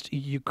against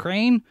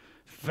Ukraine,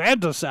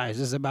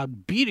 fantasizes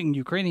about beating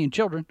Ukrainian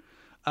children,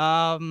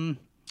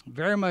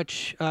 very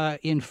much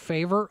in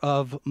favor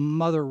of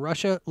Mother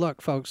Russia.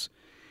 Look, folks,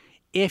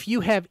 if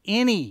you have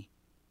any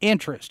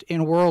interest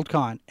in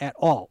Worldcon at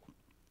all,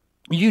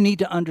 you need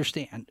to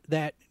understand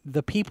that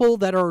the people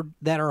that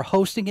are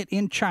hosting it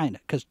in China,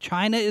 because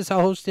China is a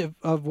host of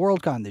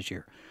Worldcon this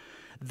year,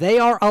 they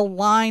are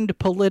aligned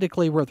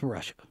politically with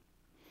Russia.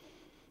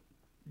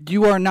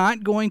 You are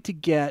not going to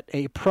get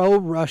a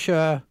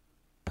pro-Russia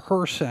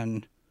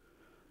person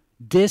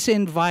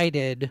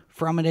disinvited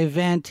from an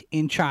event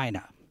in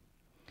China.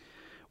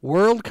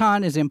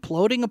 Worldcon is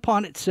imploding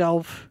upon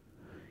itself.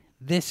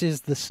 This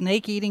is the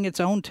snake eating its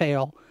own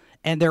tail,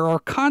 and there are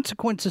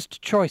consequences to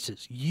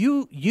choices.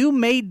 You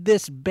made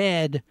this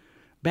bed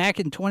back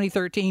in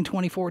 2013,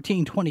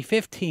 2014,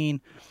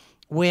 2015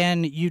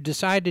 when you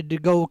decided to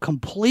go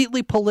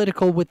completely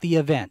political with the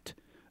event.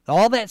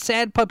 All that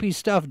sad puppy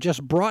stuff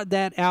just brought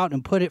that out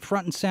and put it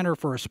front and center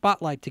for a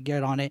spotlight to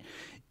get on it.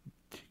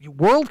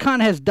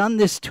 Worldcon has done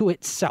this to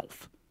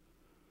itself,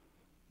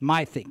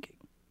 my thinking.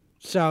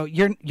 So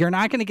you're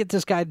not going to get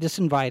this guy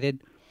disinvited.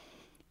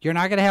 You're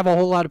not going to have a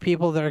whole lot of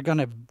people that are going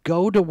to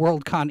go to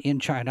Worldcon in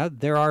China.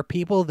 There are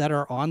people that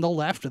are on the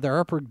left. There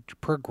are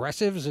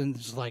progressives, and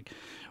it's like,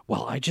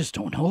 well, I just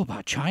don't know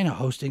about China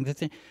hosting the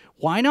thing.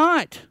 Why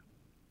not?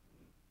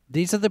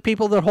 These are the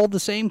people that hold the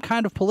same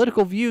kind of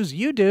political views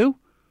you do.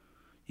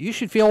 You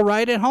should feel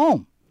right at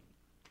home.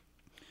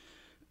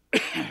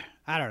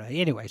 I don't know.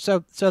 Anyway,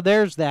 so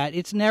there's that.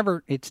 It's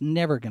never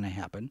going to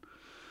happen.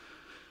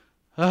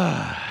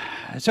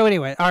 So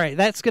anyway, all right,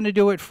 that's going to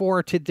do it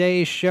for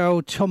today's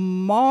show.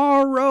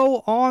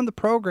 Tomorrow on the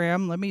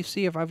program, let me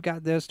see if I've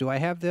got this. Do I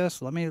have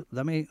this? Let me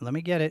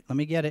get it. Let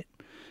me get it.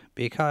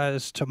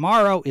 Because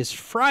tomorrow is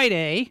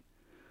Friday,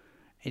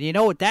 and you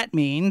know what that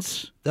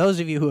means. Those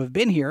of you who have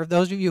been here,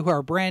 those of you who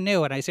are brand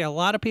new, and I see a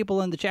lot of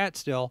people in the chat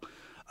still,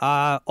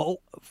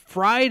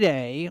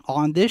 Friday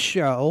on this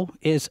show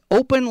is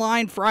Open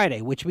Line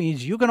Friday, which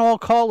means you can all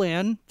call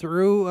in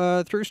through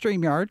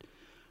StreamYard,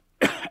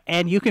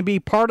 and you can be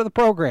part of the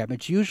program.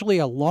 It's usually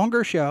a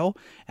longer show,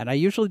 and I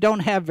usually don't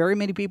have very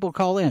many people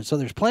call in. So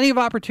there's plenty of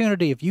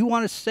opportunity. If you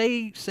want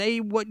to say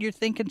what you're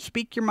thinking,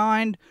 speak your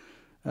mind,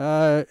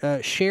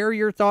 share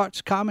your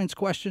thoughts, comments,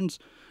 questions,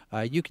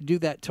 you can do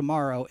that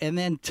tomorrow. And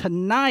then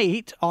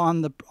tonight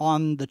on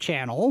the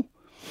channel,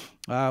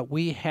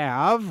 we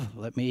have,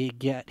 let me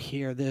get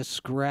here this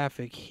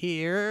graphic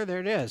here. There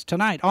it is.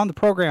 Tonight on the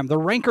program, the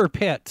Rancor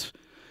Pit.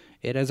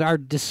 It is our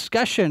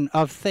discussion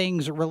of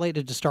things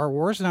related to Star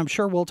Wars, and I'm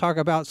sure we'll talk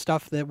about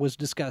stuff that was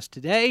discussed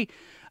today.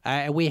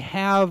 We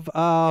have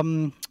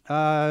 2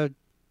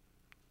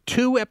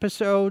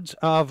 episodes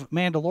of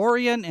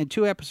Mandalorian and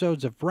 2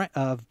 episodes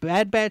of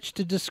Bad Batch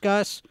to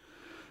discuss.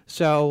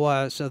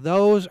 So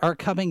those are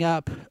coming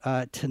up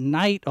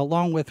tonight,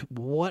 along with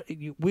what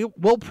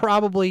we'll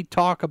probably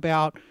talk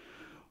about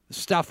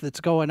stuff that's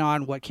going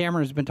on, what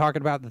Kamran has been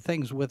talking about, the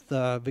things with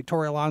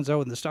Victoria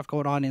Alonso and the stuff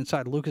going on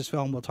inside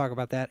Lucasfilm. We'll talk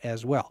about that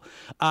as well.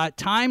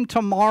 Time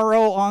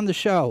tomorrow on the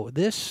show.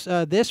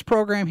 This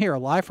program here,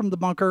 Live from the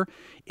Bunker,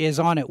 is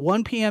on at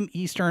 1 p.m.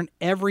 Eastern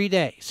every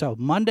day. So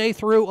Monday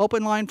through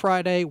Open Line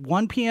Friday,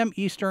 1 p.m.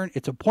 Eastern.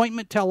 It's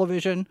appointment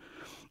television.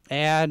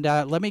 And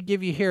let me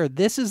give you here,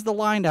 this is the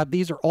lineup.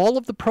 These are all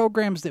of the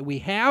programs that we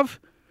have.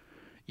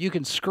 You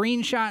can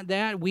screenshot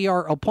that. We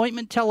are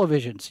appointment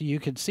television, so you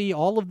can see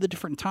all of the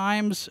different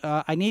times.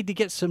 I need to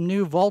get some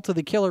new Vault of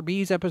the Killer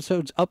Bees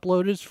episodes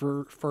uploaded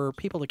for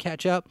people to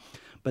catch up.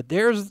 But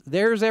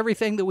there's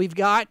everything that we've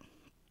got.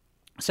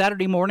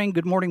 Saturday morning,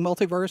 Good Morning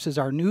Multiverse is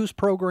our news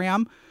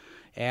program.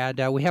 And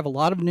we have a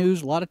lot of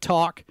news, a lot of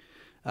talk.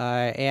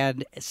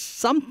 And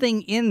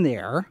something in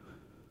there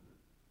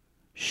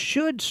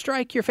should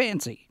strike your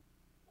fancy,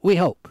 we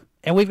hope.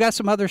 And we've got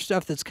some other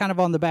stuff that's kind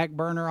of on the back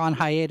burner, on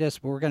hiatus,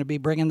 but we're going to be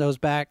bringing those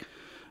back.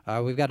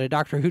 We've got a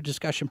Doctor Who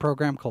discussion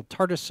program called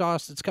TARDIS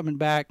Sauce that's coming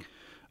back.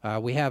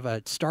 We have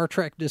a Star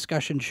Trek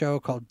discussion show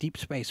called Deep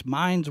Space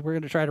Minds we're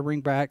going to try to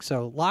bring back.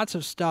 So lots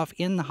of stuff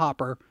in the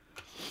hopper,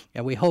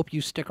 and we hope you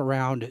stick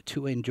around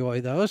to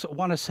enjoy those. I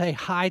want to say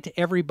hi to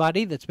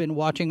everybody that's been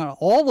watching on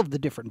all of the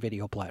different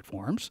video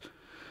platforms.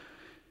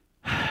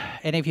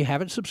 And if you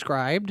haven't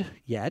subscribed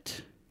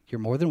yet, you're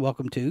more than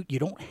welcome to. You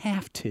don't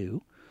have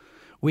to.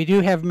 We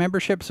do have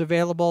memberships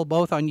available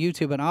both on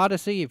YouTube and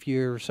Odyssey if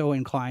you're so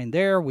inclined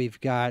there.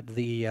 We've got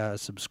the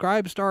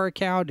Subscribestar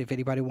account if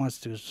anybody wants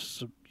to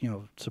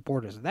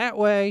support us that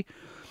way.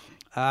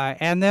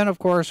 And then, of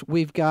course,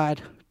 we've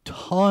got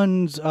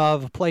tons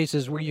of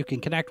places where you can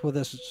connect with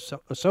us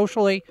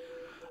socially.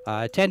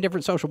 10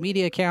 different social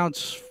media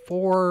accounts,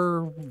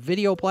 4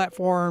 video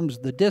platforms,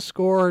 the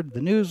Discord,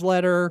 the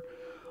newsletter,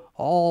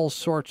 all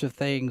sorts of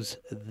things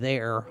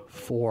there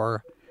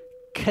for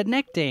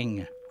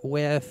connecting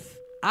with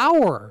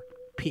our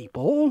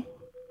people.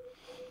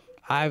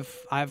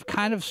 I've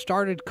kind of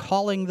started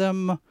calling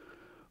them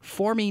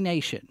For Me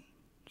Nation.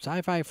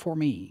 Sci-fi for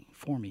me.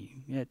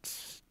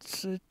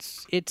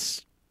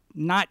 It's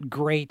not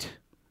great,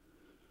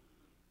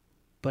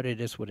 but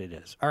it is what it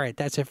is. All right,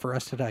 that's it for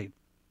us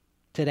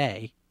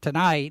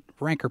tonight,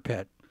 Rancor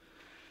Pit.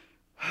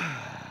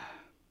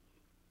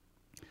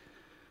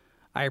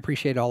 I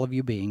appreciate all of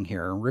you being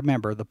here.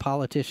 Remember, the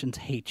politicians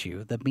hate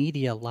you. The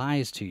media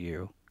lies to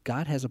you.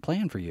 God has a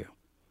plan for you.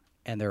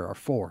 And there are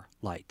 4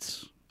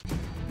 lights.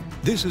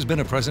 This has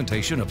been a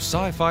presentation of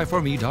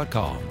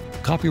sci-fi4me.com.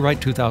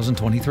 Copyright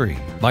 2023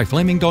 by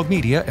Flaming Dog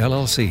Media,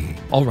 LLC.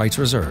 All rights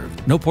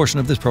reserved. No portion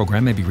of this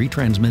program may be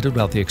retransmitted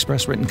without the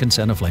express written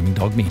consent of Flaming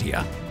Dog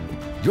Media.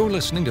 You're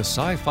listening to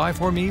Sci-Fi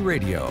for Me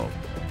Radio.